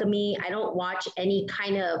else's alchemy. I don't watch any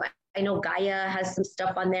kind of, I know Gaia has some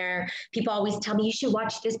stuff on there. People always tell me, you should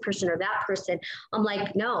watch this person or that person. I'm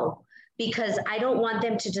like, no, because I don't want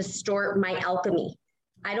them to distort my alchemy.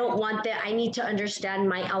 I don't want that. I need to understand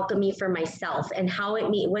my alchemy for myself and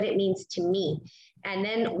what it means to me. And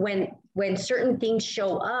then when certain things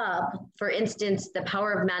show up, for instance, the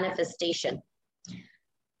power of manifestation,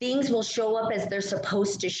 things will show up as they're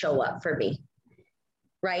supposed to show up for me,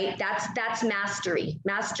 right? That's mastery.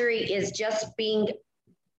 Mastery is just being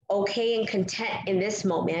okay and content in this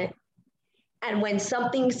moment. And when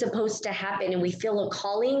something's supposed to happen and we feel a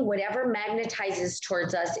calling, whatever magnetizes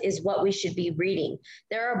towards us is what we should be reading.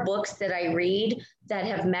 There are books that I read that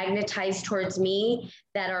have magnetized towards me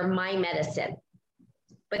that are my medicine,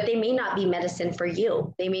 but they may not be medicine for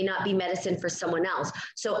you. They may not be medicine for someone else.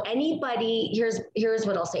 So anybody, here's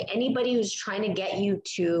what I'll say. Anybody who's trying to get you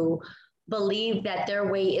to believe that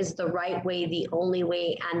their way is the right way, the only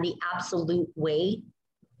way, and the absolute way,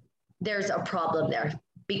 there's a problem there,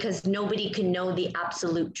 because nobody can know the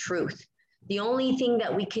absolute truth. The only thing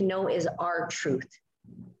that we can know is our truth,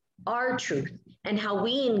 and how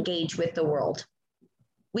we engage with the world.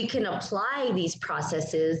 We can apply these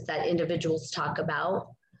processes that individuals talk about,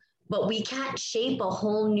 but we can't shape a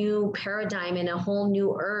whole new paradigm and a whole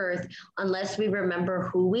new earth unless we remember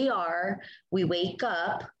who we are, we wake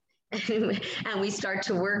up, and we start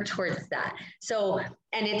to work towards that. So,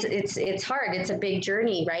 and it's hard. It's a big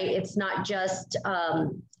journey, right? It's not just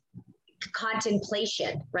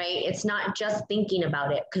contemplation, right? It's not just thinking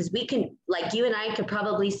about it, because we can, like you and I could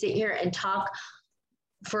probably sit here and talk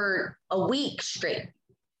for a week straight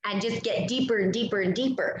and just get deeper and deeper and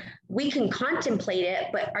deeper. We can contemplate it,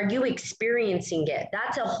 but are you experiencing it?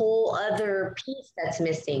 That's a whole other piece that's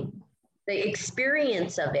missing, the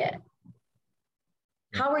experience of it.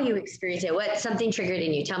 How are you experiencing it? What, something triggered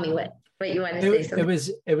in you? Tell me what you want to say.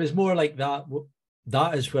 Something. It was more like that.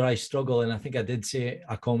 That is where I struggle. And I think I did say,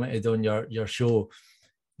 I commented on your show,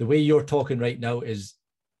 the way you're talking right now is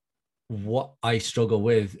what I struggle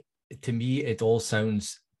with. To me, it all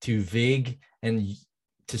sounds too vague. And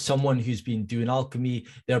to someone who's been doing alchemy,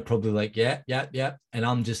 they're probably like, yeah. And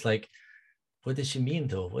I'm just like, what does she mean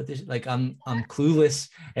though? What does, like, I'm clueless,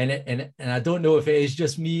 and I don't know if it is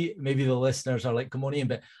just me. Maybe the listeners are like, come on in,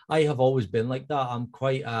 but I have always been like that.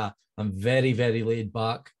 I'm very, very laid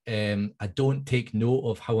back. I don't take note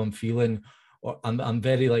of how I'm feeling, or I'm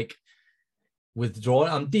very like withdrawn.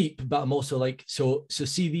 I'm deep, but I'm also like, so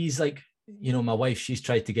see these, like, my wife, she's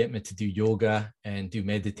tried to get me to do yoga and do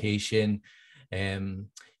meditation. Um,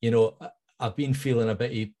 I've been feeling a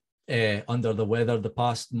bit under the weather the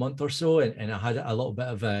past month or so, and I had a little bit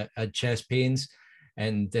of a chest pains,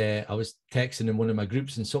 and I was texting in one of my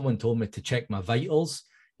groups, and someone told me to check my vitals.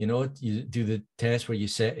 You do the test where you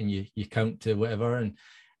sit and you count to whatever, and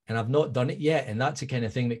I've not done it yet, and that's the kind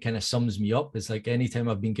of thing that kind of sums me up. It's like anytime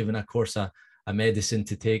I've been given a course a medicine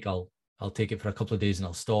to take, I'll take it for a couple of days and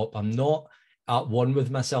I'll stop. I'm not at one with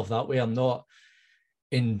myself that way. I'm not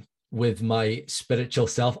in with my spiritual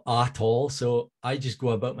self at all. So I just go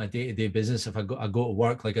about my day-to-day business. If I go to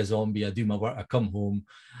work like a zombie, I do my work, I come home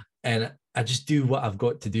and I just do what I've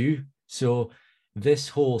got to do. So this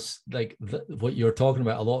whole, like what you're talking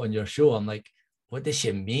about a lot on your show, I'm like, what does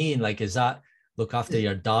she mean? Like, is that look after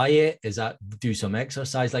your diet? Is that do some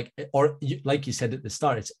exercise? Like, or like you said at the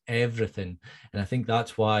start, it's everything. And I think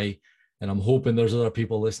that's why, and I'm hoping there's other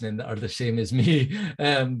people listening that are the same as me.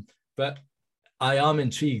 But I am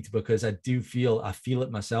intrigued because I feel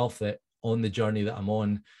it myself that on the journey that I'm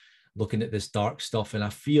on, looking at this dark stuff, and I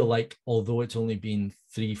feel like although it's only been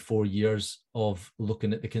 3-4 years of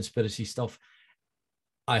looking at the conspiracy stuff,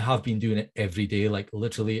 I have been doing it every day, like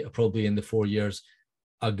literally probably in the 4 years,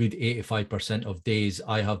 a good 85% of days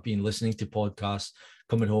I have been listening to podcasts,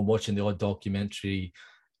 coming home, watching the odd documentary,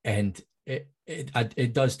 and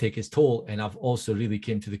it does take its toll. And I've also really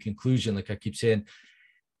came to the conclusion, like I keep saying,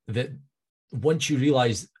 that once you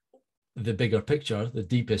realize the bigger picture, the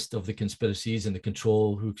deepest of the conspiracies and the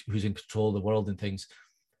control, who's in control of the world and things,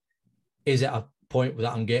 is at a point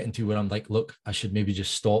that I'm getting to where I'm like, look, I should maybe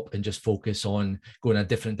just stop and just focus on going a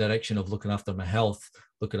different direction of looking after my health,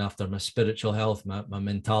 looking after my spiritual health, my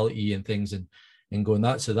mentality and things, and going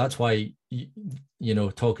that. So that's why,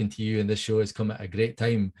 talking to you in this show has come at a great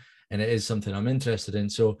time, and it is something I'm interested in.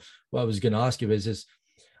 So what I was going to ask you is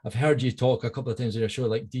I've heard you talk a couple of times on your show,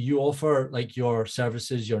 like, do you offer like your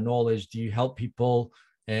services, your knowledge? Do you help people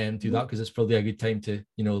do that? Because it's probably a good time to,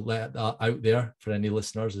 let that out there for any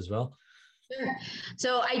listeners as well. Sure.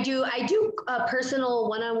 So I do personal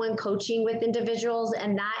one-on-one coaching with individuals,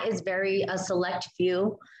 and that is a select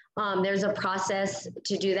few. There's a process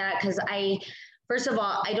to do that because first of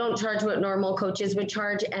all, I don't charge what normal coaches would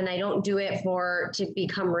charge, and I don't do it to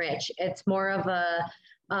become rich. It's more of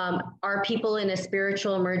are people in a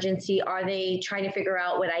spiritual emergency? Are they trying to figure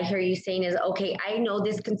out what I hear you saying is, okay, I know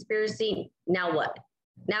this conspiracy, now what?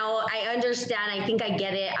 Now I understand. I think I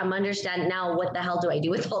get it. I'm understanding now. What the hell do I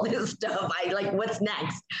do with all this stuff? What's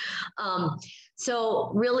next?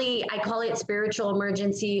 So really, I call it spiritual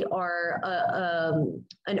emergency or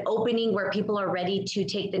an opening where people are ready to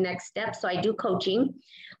take the next step. So I do coaching.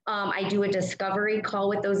 I do a discovery call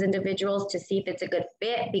with those individuals to see if it's a good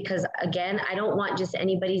fit, because again, I don't want just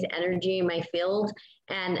anybody's energy in my field,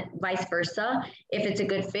 and vice versa. If it's a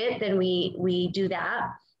good fit, then we do that.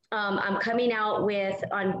 I'm coming out with,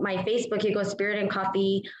 on my Facebook, you go Spirit and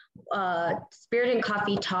Coffee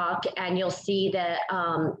Talk, and you'll see that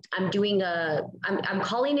I'm doing I'm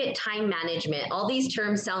calling it time management. All these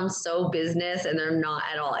terms sound so business, and they're not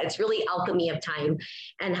at all. It's really alchemy of time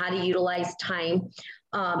and how to utilize time.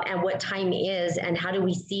 And what time is and how do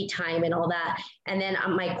we see time and all that. And then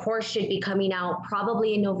my course should be coming out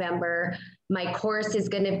probably in November. My course is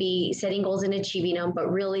going to be setting goals and achieving them,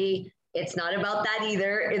 but really it's not about that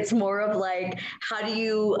either. It's more of like, how do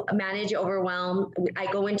you manage overwhelm?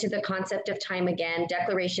 I go into the concept of time again,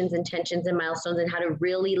 declarations, intentions, and milestones, and how to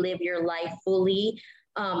really live your life fully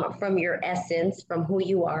from your essence, from who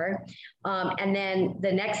you are. And then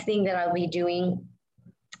the next thing that I'll be doing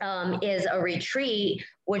is a retreat,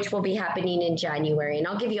 which will be happening in January. And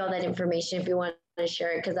I'll give you all that information if you want to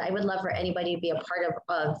share it, because I would love for anybody to be a part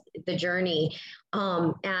of the journey.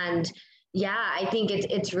 And yeah, I think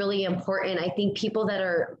it's really important. I think people that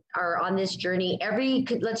are on this journey,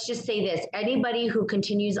 let's just say this, anybody who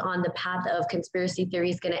continues on the path of conspiracy theory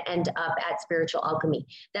is going to end up at spiritual alchemy.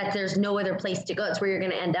 That there's no other place to go. It's where you're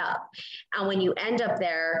going to end up. And when you end up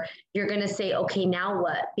there, you're going to say, okay, now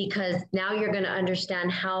what? Because now you're going to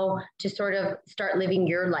understand how to sort of start living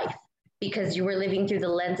your life, because you were living through the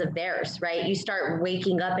lens of theirs, right? You start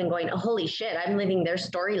waking up and going, oh, holy shit, I'm living their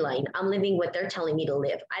storyline. I'm living what they're telling me to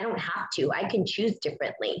live. I don't have to. I can choose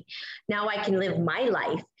differently. Now I can live my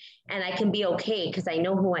life and I can be okay because I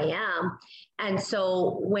know who I am. And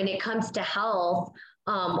so when it comes to health,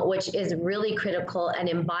 which is really critical, and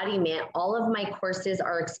embodiment. All of my courses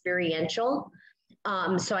are experiential.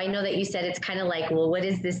 So I know that you said it's kind of like, well, what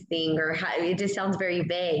is this thing? Or how, it just sounds very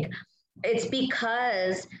vague. It's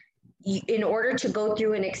because in order to go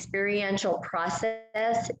through an experiential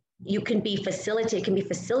process, you can be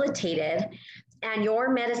facilitated, and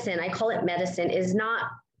your medicine, I call it medicine, is not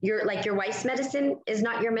your wife's medicine is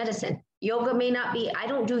not your medicine. Yoga may not be, I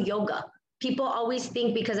don't do yoga. People always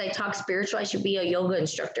think because I talk spiritual, I should be a yoga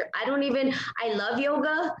instructor. I love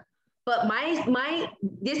yoga, but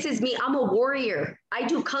this is me. I'm a warrior. I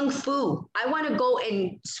do Kung Fu. I want to go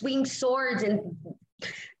and swing swords, and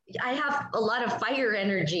I have a lot of fire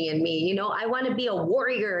energy in me. I want to be a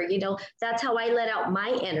warrior. That's how I let out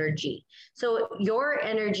my energy. So your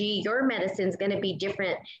energy, your medicine is going to be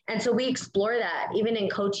different. And so we explore that even in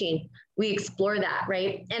coaching. We explore that,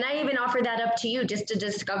 right? And I even offer that up to you, just a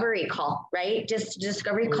discovery call, right? Just a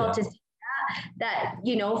discovery call to see that,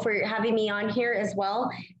 for having me on here as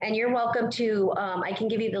well. And you're welcome to, I can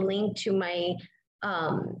give you the link to my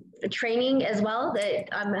training as well that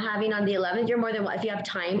I'm having on the 11th. You're more than welcome. If you have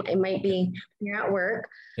time, it might be you're at work.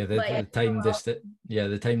 Yeah,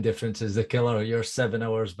 the time difference is the killer. You're 7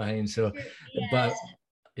 hours behind. So, yes. But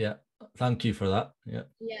yeah. Thank you for that. Yeah.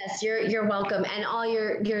 Yes, you're welcome. And all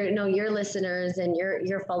your listeners and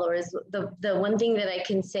your followers, the one thing that I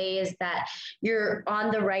can say is that you're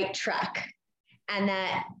on the right track, and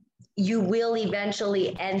that you will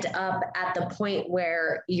eventually end up at the point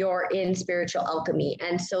where you're in spiritual alchemy.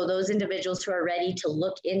 And so those individuals who are ready to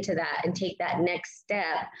look into that and take that next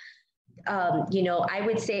step, I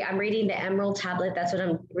would say I'm reading the Emerald Tablet. That's what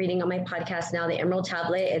I'm reading on my podcast now. The Emerald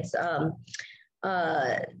Tablet. It's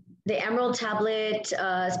the Emerald Tablet,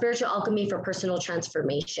 Spiritual Alchemy for Personal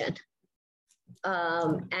Transformation.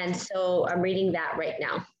 And so I'm reading that right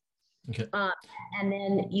now. Okay. And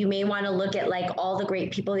then you may want to look at like all the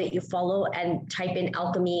great people that you follow and type in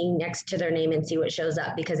alchemy next to their name and see what shows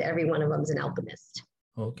up, because every one of them is an alchemist.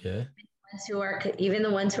 Okay. Even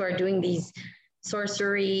the ones who are doing these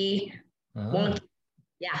sorcery. Yeah.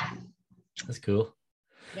 That's cool.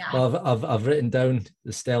 Yeah. Well, I've written down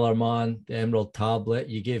the Stellar Man, the Emerald Tablet.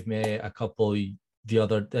 You gave me a couple the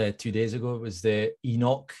other 2 days ago. It was the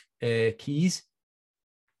Enoch keys.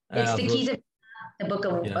 It's the keys of the book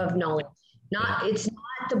of knowledge. It's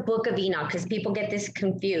not the book of Enoch, because people get this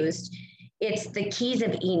confused. It's the keys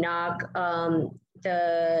of Enoch,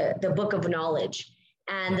 the book of knowledge,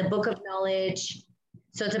 and the book of knowledge.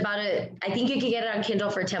 So it's about I think you can get it on Kindle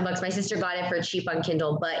for $10. My sister got it for cheap on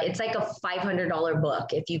Kindle, but it's like a $500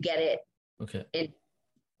 book if you get it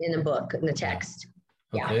in the book, in the text.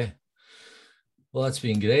 Okay. Yeah. Well, that's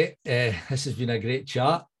been great. This has been a great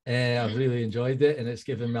chat. I've really enjoyed it, and it's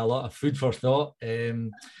given me a lot of food for thought.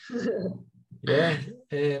 Right.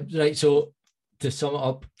 So to sum it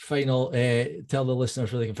up, tell the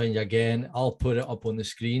listeners where they can find you again. I'll put it up on the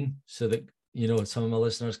screen so that, some of my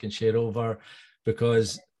listeners can share over.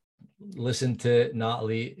 Because listen to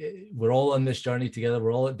Natalie, we're all on this journey together.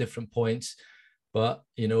 We're all at different points, but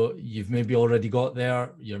you've maybe already got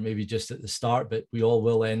there. You're maybe just at the start, but we all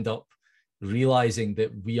will end up realizing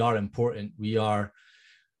that we are important. We are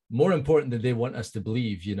more important than they want us to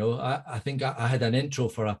believe. I think I had an intro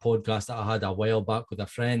for a podcast that I had a while back with a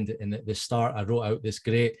friend, and at the start I wrote out this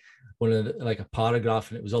great like a paragraph,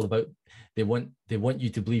 and it was all about they want you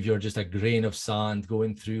to believe you're just a grain of sand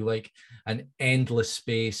going through like an endless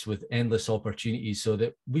space with endless opportunities, so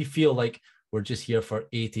that we feel like we're just here for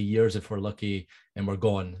 80 years if we're lucky, and we're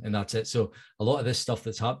gone and that's it. So a lot of this stuff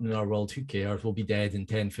that's happening in our world, who cares? We'll be dead in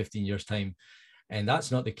 10, 15 years time. And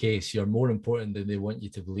that's not the case. You're more important than they want you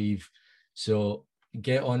to believe. So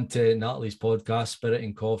get on to Natalie's podcast, Spirit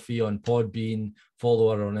and Coffee, on Podbean.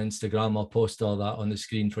 Follow her on Instagram. I'll post all that on the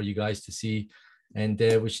screen for you guys to see. And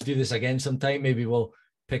we should do this again sometime. Maybe we'll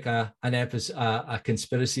pick an episode, a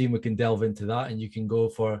conspiracy, and we can delve into that. And you can go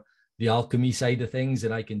for the alchemy side of things,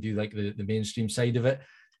 and I can do like the mainstream side of it.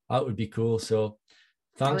 That would be cool. So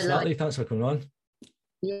thanks, Natalie. Thanks for coming on.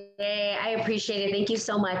 Yeah, I appreciate it. Thank you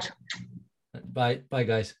so much. Bye,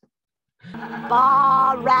 guys.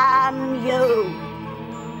 Baran you,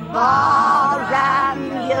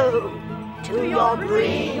 to your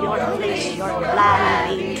breed, your place, your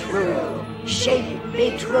plan be true, shape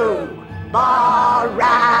be true,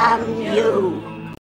 Baran you.